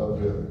mother could love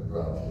you.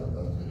 Well, yeah,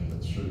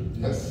 that's true.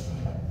 Yes.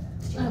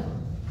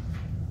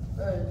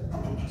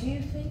 Do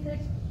you think that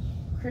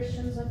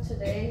Christians of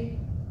today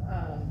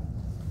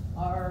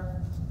are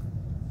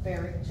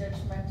very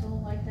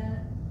judgmental like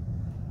that?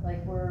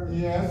 Like we're...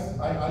 Yes,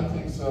 I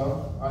think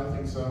so. I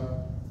think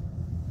so.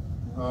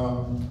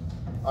 Well,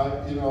 okay.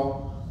 I'll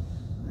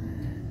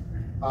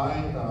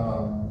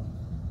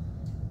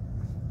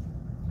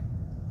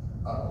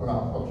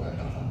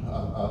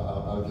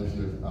give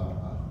you.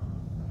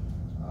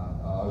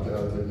 I'll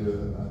give you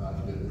an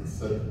idea.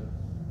 It's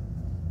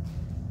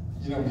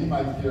you know, we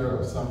might hear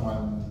of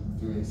someone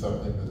doing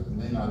something that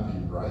may not be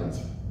right,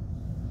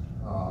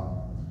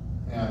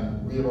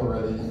 and we have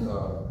already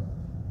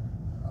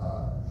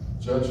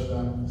judged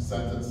them,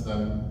 sentenced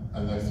them,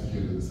 and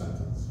executed the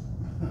sentence.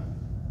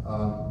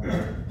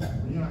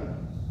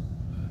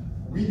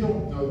 We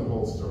don't know the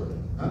whole story.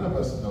 None of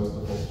us knows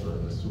the whole story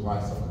as to why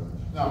someone.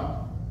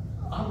 Now,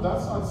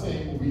 that's not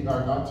saying we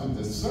are not to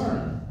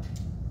discern.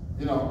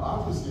 You know,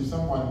 obviously, if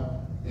someone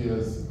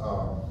is,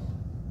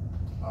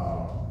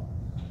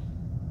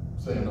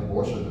 say, an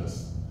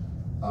abortionist,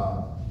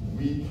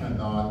 we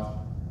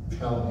cannot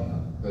tell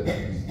him that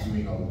he's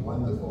doing a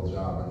wonderful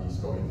job and he's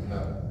going to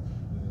heaven.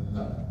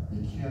 No,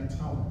 we can't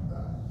tell him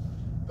that.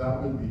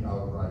 That would be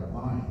outright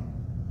lying.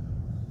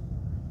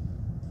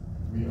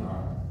 We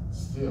are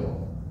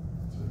still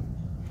to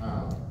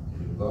have a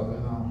love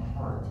in our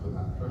heart for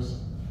that person.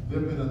 There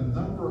have been a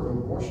number of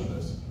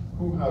abortionists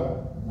who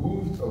have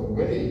moved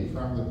away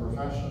from the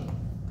profession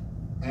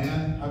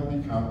and have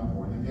become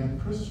born-again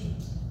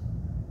Christians.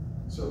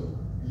 So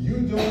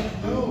you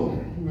don't know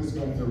who is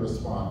going to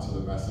respond to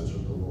the message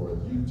of the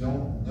Lord. You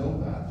don't know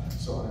that.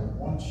 So I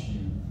want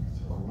you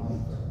to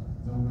love them.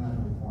 No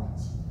matter what,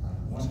 I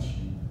want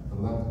you to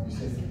love them. You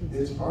say,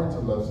 it's hard to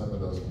love some of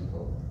those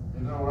people.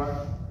 You know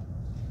what?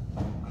 I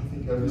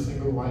think every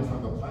single wife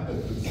on the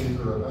planet could say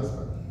to her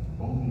husband,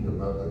 only your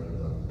mother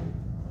can love you.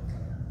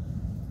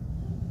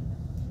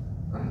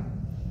 Right?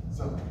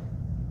 So,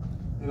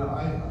 you know,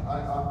 I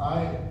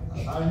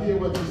hear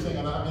what you're saying,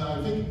 and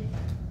I think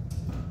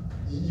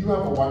you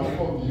have a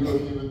wonderful view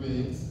of human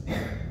beings,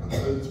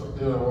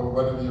 you know,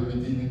 one of your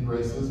redeeming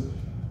graces,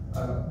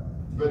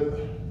 but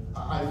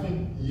I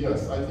think,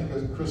 yes, I think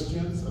as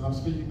Christians, and I'm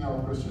speaking now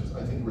of Christians,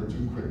 I think we're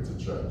too quick to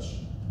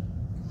judge.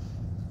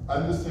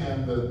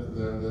 Understand that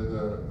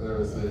there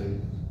is a,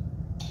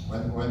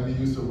 when we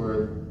use the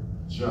word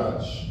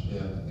judge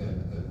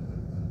in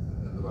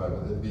the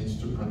Bible, it means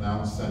to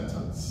pronounce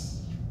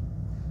sentence.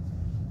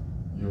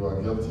 You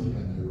are guilty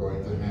and you're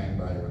going to hang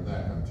by your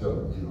neck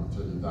until you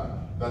die.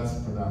 That's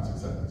pronouncing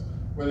sentence.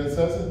 When it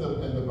says in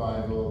the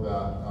Bible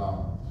that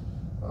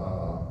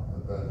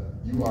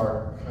you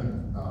are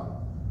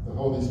the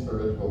Holy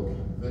Spirit will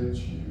convict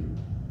you,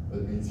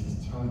 that means he's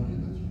telling you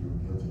that you're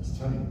guilty. He's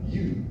telling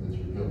you that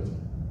you're guilty.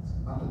 It's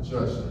not a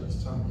judge that he's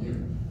telling you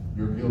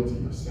you're guilty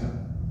of sin.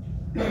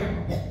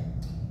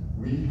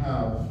 We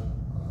have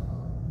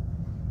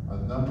a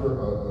number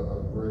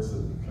of words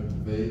that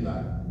convey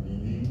that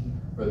meaning,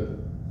 but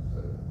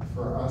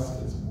for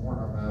us it's more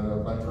a matter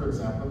of, like, for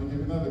example, let me give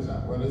you another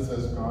example. When it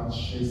says God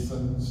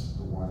chastens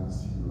the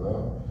ones he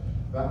loves,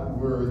 that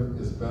word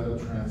is better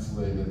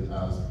translated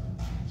as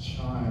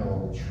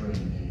child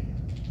training,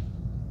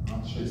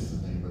 not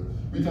chastening, but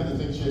we tend to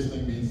think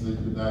chastening means that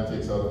your dad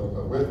takes out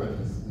a whip and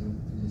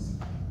he's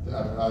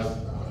as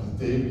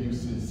Dave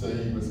used to say,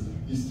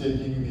 he's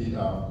taking the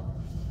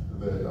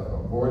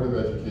Board of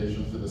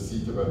Education to the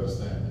seat of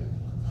understanding.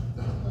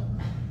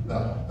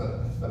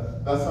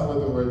 That's not what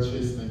the word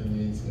chastening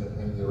means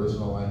in the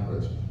original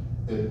language.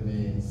 It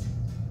means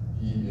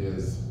he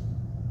is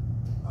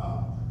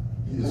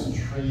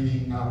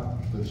training up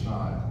the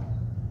child.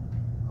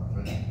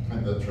 Okay.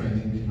 Can the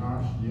training be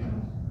harsh? Yeah.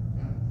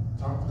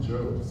 Talk to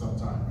Job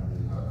sometime when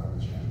you have a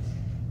chance.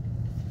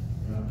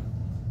 Yeah.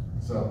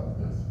 So,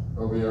 yes.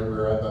 Oh,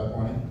 we're at that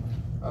point?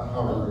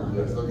 However,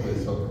 yes, okay,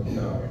 so,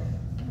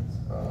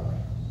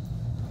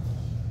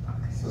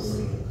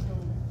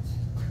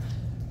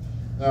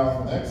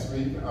 now, next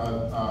week, is, I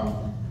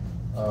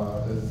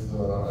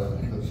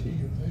think it's,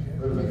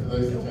 wait a minute,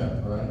 today's the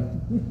 10th, right?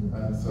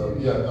 And so,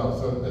 yeah, no,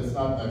 so it's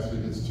not next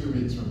week, it's 2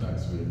 weeks from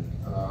next week.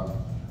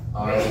 I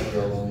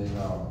will be,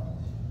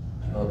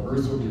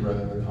 Bruce will be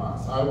running the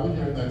class. I will be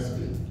here next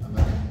week, and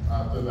then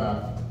after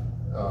that,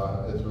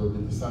 it will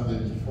be the Sunday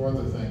before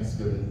the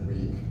Thanksgiving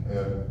week,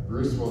 and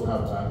Bruce will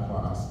have that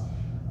class.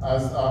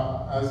 As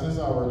is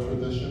our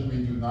tradition,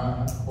 we do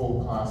not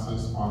hold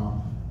classes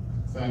on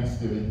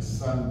Thanksgiving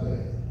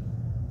Sunday,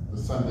 the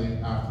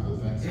Sunday after the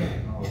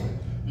Thanksgiving holiday,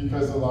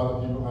 because a lot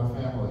of people have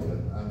family,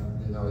 and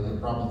you know, you're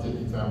probably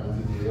taking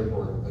family to the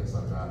airport and things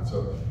like that.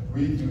 So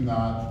we do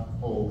not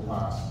hold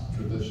class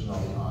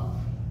traditionally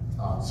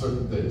on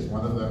certain days.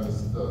 One of them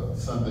is the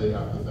Sunday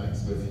after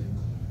Thanksgiving,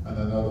 and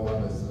another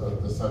one is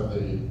the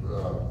Sunday,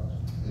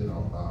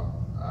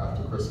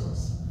 after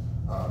Christmas.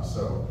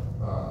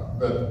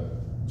 But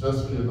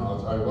just for your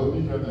knowledge, I will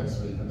be here next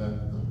week, and then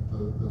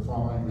the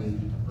following week,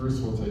 Bruce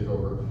will take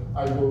over.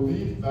 I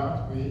believe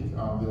that week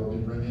they'll be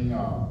bringing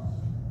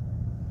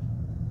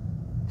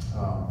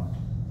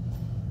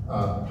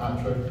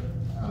Patrick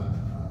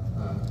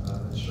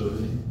and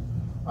Cherie.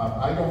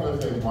 I don't know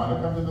if they want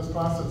to come to this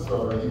class. It's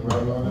already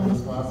well known in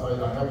this class.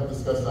 I haven't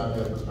discussed that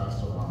yet with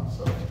Pastor Ron.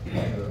 So,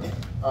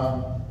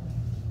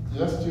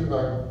 just to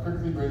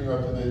quickly bring you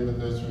up to date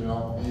with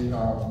Israel,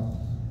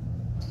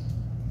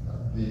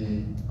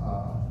 the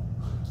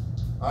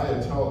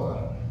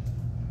Ayatollah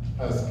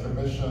has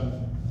commissioned,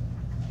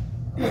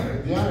 the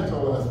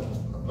Ayatollah has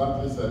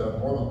bluntly said on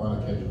more than one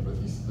occasion, but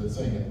he's been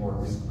saying it more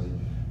recently,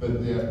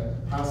 that there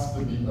has to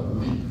be a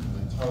leak,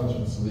 an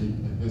intelligence leak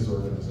in his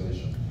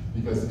organization,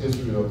 because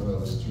Israel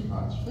knows too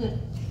much.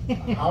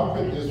 How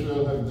could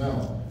Israel have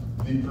known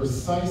the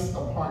precise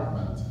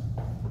apartment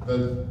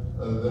that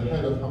the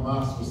head of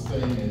Hamas was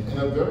staying in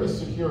a very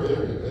secure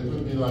area? It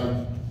would be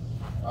like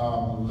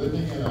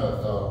living in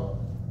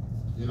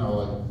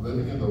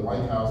living in the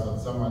White House and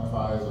someone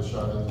fires a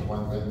shot into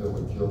one window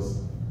and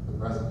kills the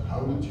president. How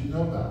did you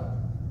know that?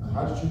 And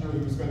how did you know he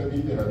was going to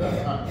be there at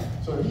that time?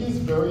 So he is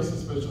very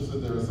suspicious that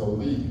there is a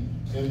leak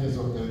in his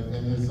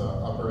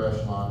upper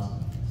echelons,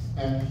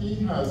 and he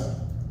has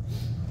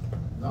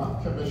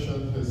not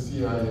commissioned his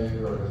CIA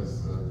or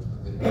his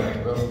the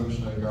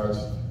Revolutionary Guards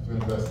to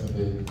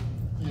investigate.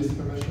 He has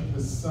commissioned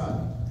his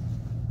son,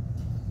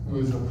 who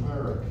is a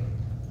cleric,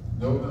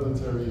 no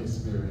military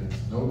experience,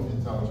 no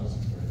intelligence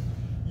experience.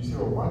 You say,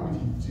 well, why would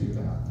he do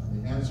that?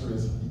 And the answer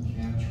is he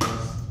can't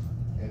trust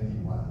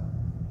anyone.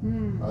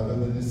 Other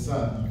than his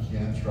son, he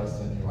can't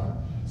trust anyone.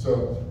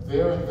 So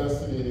they're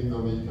investigating the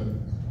leak, and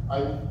I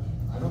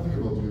don't think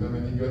it will do them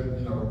any good.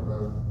 You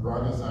know,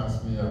 Ron has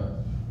asked me,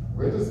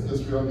 where does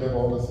Israel get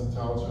all this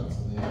intelligence?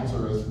 And the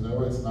answer is,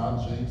 no, it's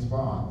not James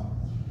Bond.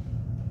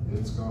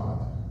 It's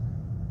God.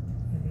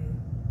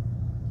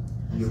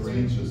 He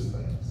arranges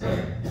things.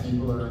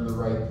 People are in the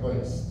right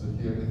place to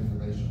hear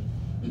information,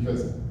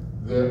 because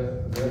their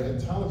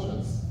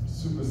intelligence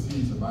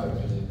supersedes, in my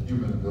opinion,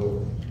 human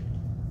ability.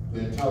 The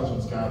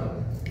intelligence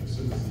gathering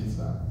supersedes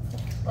that.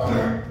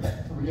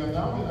 We are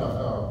now in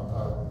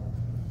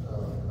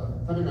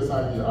putting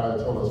aside the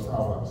Ayatollah's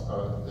problems.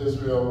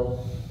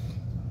 Israel,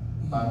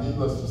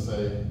 needless to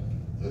say,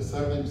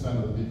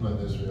 70% of the people in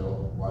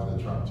Israel wanted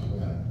Trump to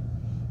win.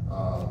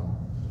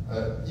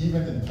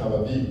 Even in Tel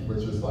Aviv,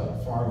 which is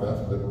like far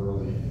left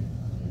liberally,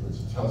 which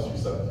tells you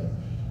something.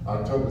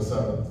 October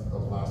 7th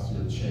of last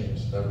year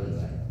changed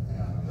everything.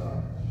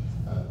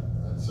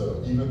 And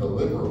so even the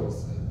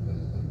liberals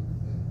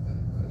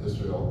in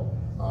Israel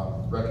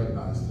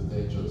recognized the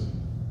dangers.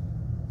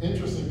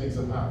 Interesting things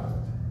have happened.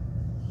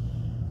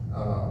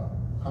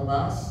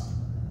 Hamas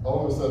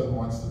all of a sudden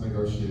wants to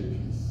negotiate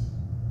peace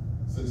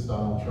since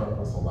Donald Trump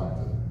was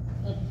elected.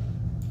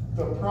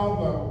 The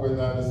problem with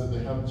that is that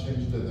they haven't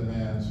changed their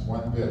demands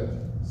one bit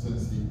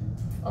since the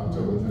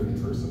October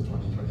 31st of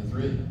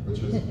 2023, which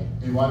is,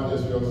 we want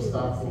Israel to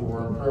stop the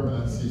war,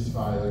 permanent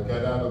ceasefire,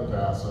 get out of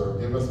Gaza, or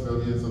give us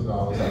billions of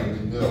dollars to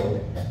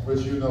rebuild,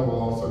 which you know will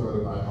also go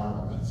to buy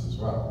armaments as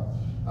well.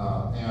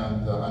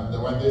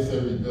 And when they say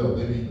rebuild,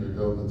 they mean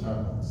rebuild the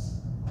tunnels,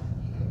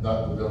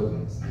 not the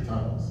buildings, the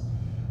tunnels.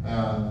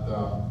 And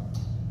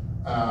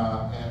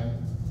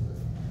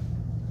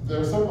there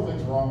are several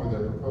things wrong with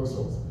their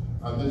proposals.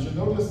 Did you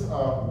notice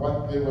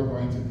what they were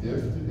going to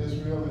give to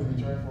Israel in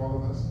return for all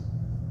of this?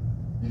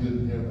 You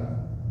didn't hear that.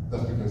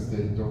 That's because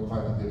they don't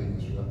plan on giving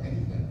Israel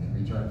anything in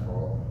return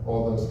for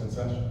all those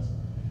concessions.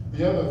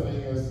 The other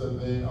thing is that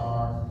they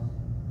are,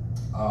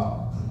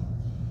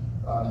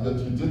 that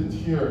you didn't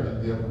hear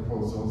in their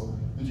proposals,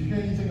 Did you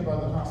hear anything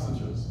about the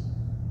hostages?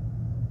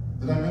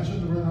 Did I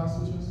mention the word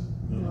hostages?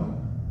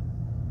 No.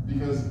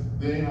 Because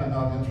they are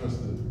not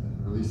interested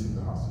in releasing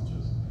the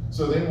hostages.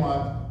 So they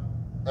want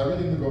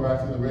everything to go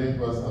back to the way it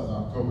was on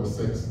October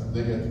 6th, and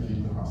they get to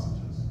keep the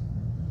hostages.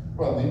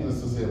 Well,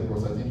 needless to say, of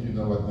course, I think you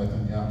know what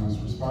Netanyahu's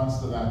response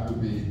to that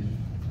would be.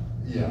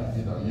 Yeah,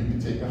 you know, you can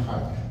take a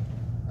hike.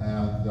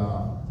 And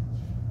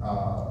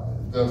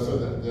so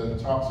the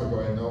talks are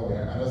going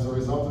nowhere. And as a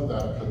result of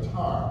that,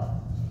 Qatar,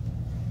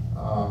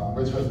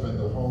 which has been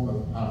the home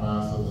of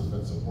Hamas and has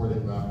been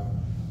supporting them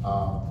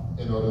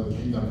in order to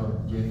keep them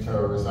from doing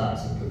terrorist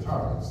acts in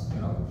Qatar.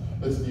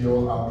 It's the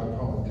old Al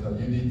Capone. You know,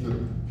 you need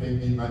to pay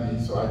me money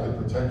so I can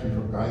protect you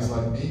from guys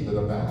like me that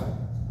are bad.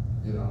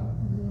 You know,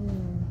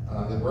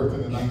 it worked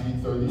in the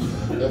 1930s,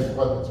 and guess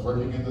what? It's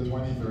working in the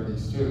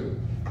 2030s too.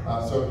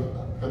 So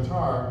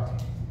Qatar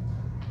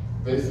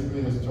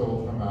basically has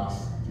told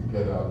Hamas to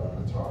get out of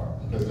Qatar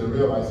because they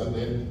realize that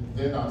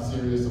they're not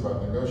serious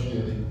about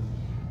negotiating.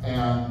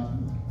 And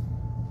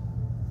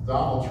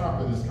Donald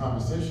Trump, in his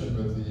conversation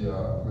with the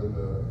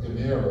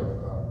emir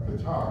of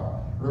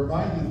Qatar,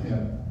 reminded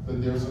him that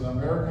there's an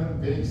American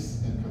base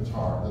in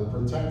Qatar that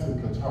protected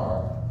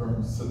Qatar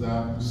from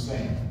Saddam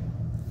Hussein.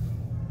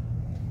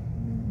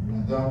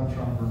 And Donald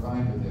Trump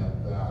reminded him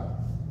that,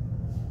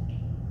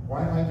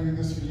 why am I doing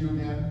this for you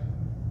again?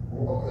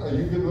 Are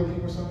you good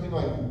looking or something?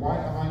 Like, why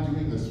am I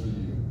doing this for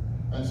you?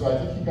 And so I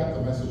think he got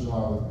the message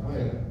loud and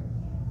clear.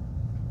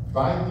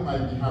 Biden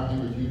might be happy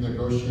with you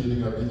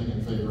negotiating everything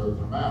in favor of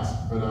Hamas,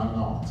 but I'm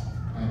not.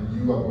 And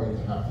you are going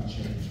to have to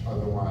change,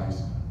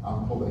 otherwise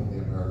I'm pulling the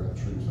American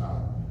troops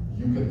out.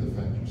 You can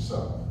defend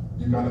yourself.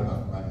 You got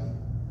enough money.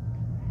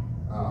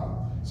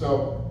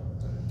 So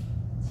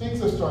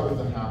things are starting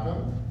to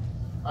happen.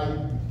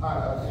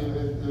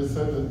 It is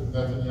said that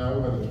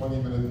Netanyahu had a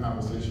 20-minute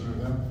conversation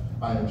with him.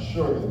 I am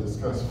sure they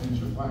discussed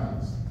future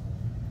plans.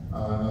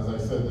 And as I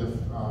said, if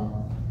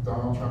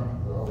Donald Trump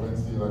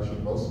wins the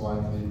election, most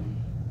likely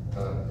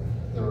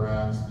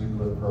Iran's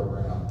nuclear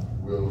program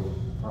will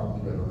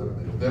probably get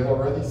eliminated. They've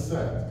already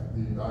said,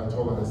 the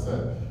Ayatollah has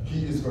said,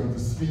 he is going to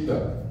speed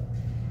up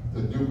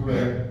the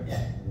nuclear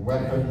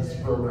weapons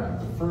program.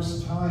 The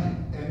first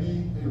time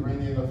any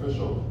Iranian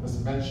official has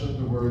mentioned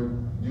the word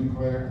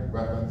nuclear and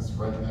weapons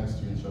right next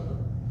to each other.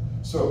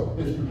 So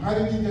if you had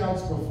any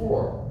doubts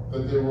before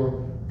that they were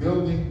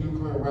building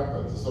nuclear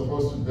weapons as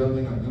opposed to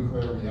building a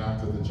nuclear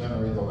reactor to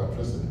generate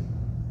electricity,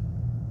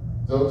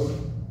 those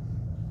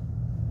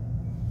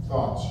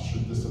thoughts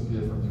should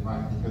disappear from your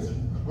mind, because he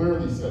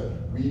clearly said,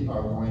 we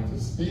are going to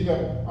speed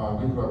up our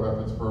nuclear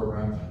weapons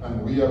program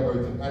and we are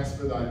going to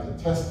expedite the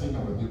testing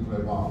of a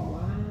nuclear bomb.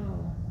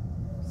 Wow,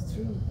 it's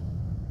true.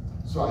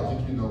 So I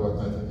think you know what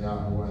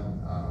Netanyahu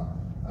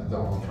and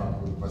Donald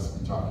Trump must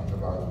be talking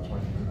about for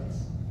 20 minutes.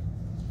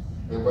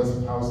 It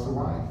wasn't how's the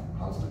wife,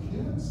 how's the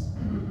kids?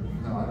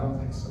 No, I don't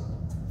think so.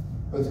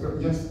 Let's go,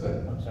 yes,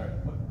 Dave. I'm sorry,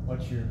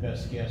 what's your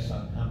best guess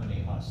on how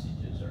many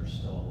hostages are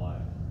still alive?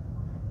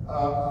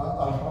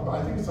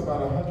 I think it's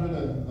about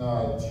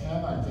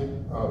 110, I think,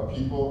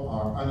 people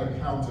are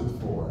unaccounted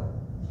for.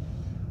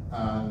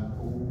 And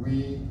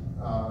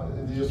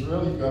the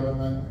Israeli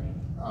government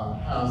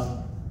has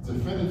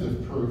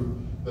definitive proof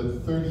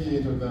that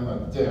 38 of them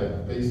are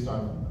dead based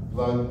on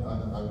blood,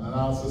 an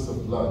analysis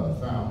of blood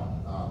found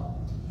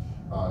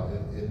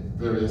in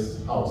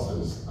various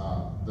houses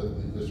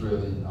that the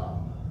Israeli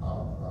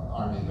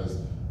army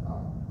has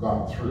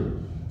gone through.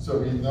 So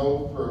we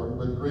know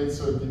with great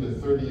certainty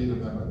that 38 of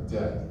them are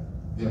dead.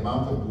 The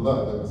amount of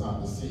blood that was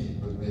on the scene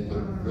would make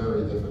it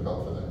very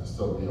difficult for them to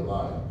still be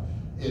alive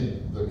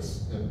in that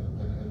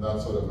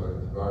sort of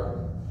an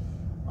environment.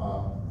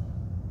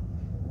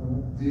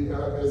 The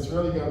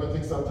Israeli government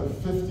thinks up to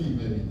 50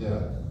 may be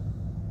dead,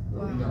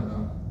 but we don't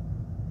know.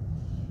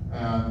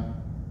 And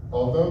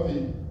although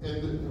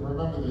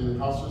remember the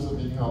hostages are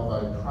being held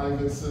by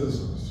private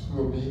citizens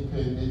who are being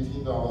paid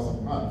 $18 a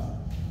month,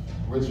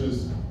 which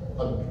is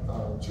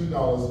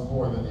 $2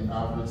 more than the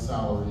average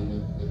salary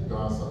in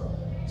Gaza.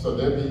 So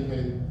they're being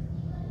paid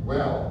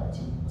well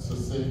to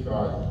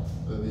safeguard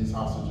these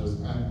hostages.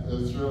 And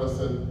Israel has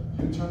said,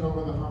 you turn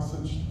over the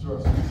hostage to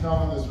us. You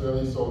tell an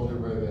Israeli soldier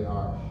where they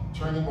are.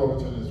 Turn him over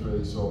to an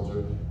Israeli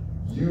soldier.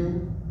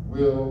 You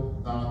will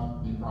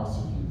not be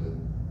prosecuted.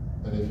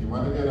 And if you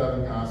want to get out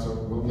of Gaza,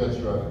 we'll get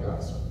you out of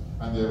Gaza.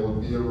 And there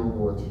will be a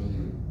reward for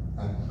you.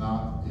 And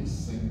not a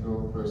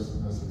single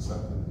person has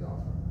accepted the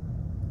offer.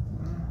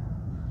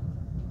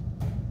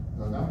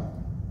 Don't know.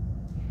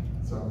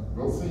 So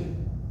we'll see.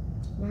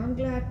 Well, I'm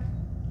glad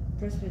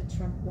President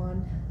Trump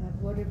won. I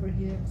voted for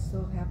him.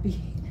 So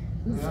happy.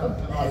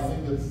 I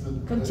think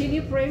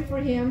Continue praying for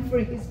him, for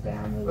his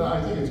family. But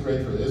I think it's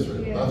great for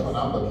Israel. Yes. That's what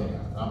I'm looking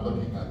at. I'm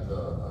looking at,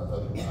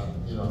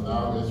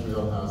 now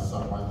Israel has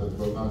someone that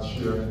will not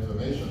share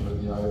information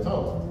with the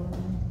Ayatollah.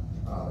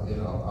 I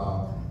think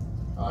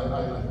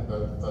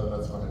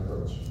that's my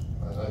approach.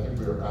 I think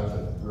we're at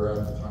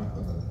the time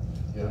limit.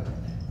 Yeah.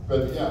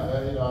 But yeah,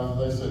 as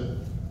I said,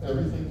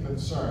 everything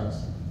concerns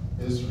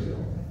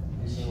Israel.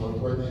 You say, well,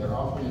 Courtney, how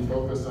often you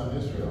focus on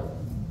Israel?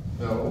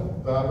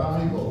 No, the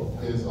Bible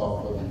is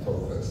awfully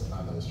focused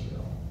on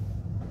Israel.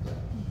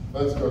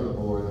 Let's go to the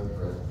Lord in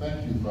prayer.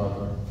 Thank you,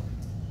 Father.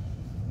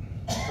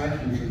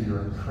 Thank you for your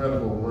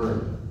incredible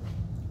word.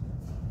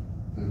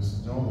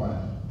 There's no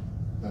one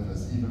that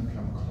has even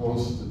come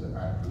close to the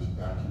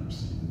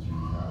accuracy that you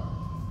have.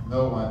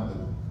 No one that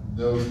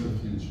knows the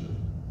future.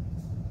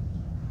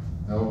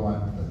 No one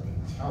that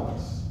can tell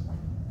us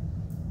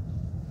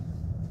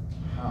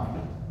how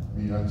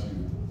we are to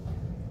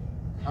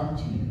come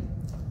to you,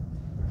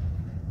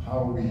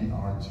 how we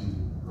are to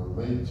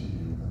relate to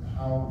you, and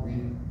how we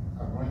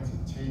are going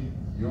to take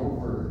your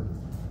word,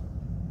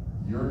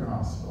 your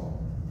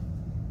gospel,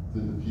 to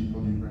the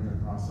people you bring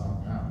across our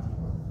path,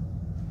 Lord.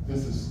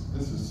 This is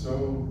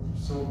so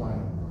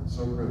vital, Lord,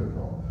 so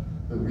critical,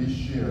 that we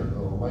share the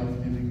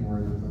life-giving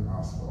word of the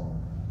gospel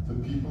to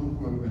people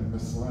who have been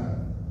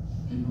misled,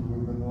 people who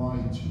have been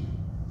lied to,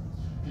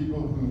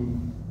 people who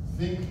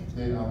think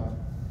they are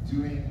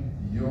doing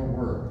your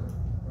work,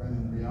 when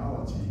in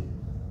reality,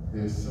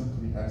 they're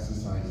simply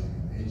exercising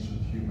an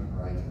ancient human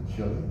right of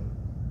killing,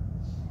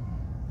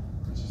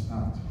 which is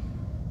not.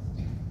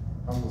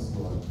 Help us,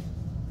 Lord,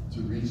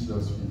 to reach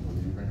those people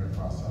you bring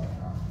across our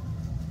path.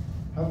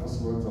 Help us,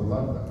 Lord, to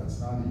love them. It's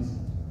not easy.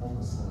 Help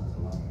us, Lord, to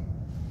love them.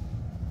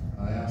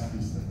 And I ask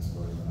these things,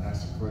 Lord, and I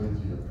ask according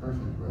to your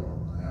perfect will.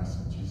 I ask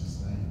in Jesus'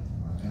 name.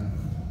 Amen.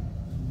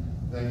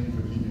 Thank you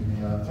for keeping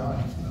me on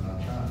time and on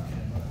track.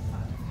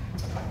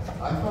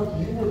 I thought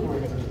you were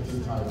going to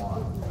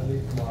Taiwan. I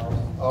leave tomorrow.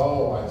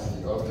 Oh, I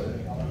see. Okay.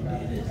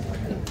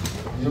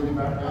 You'll be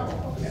back now?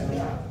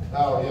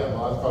 Oh, yeah.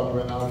 Well, that's probably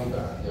when I'll be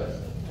back. Yes.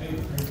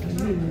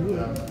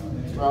 Yeah.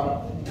 Well,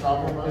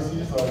 travel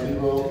mercies.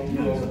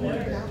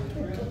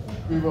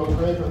 We will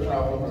pray for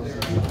travel mercies.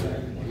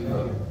 We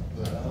will.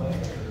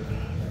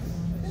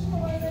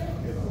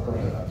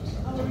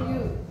 How are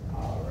you?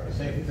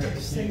 Safe trip.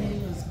 Singing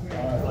was great.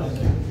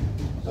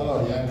 Hello,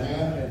 young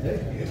man.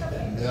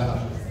 Yeah.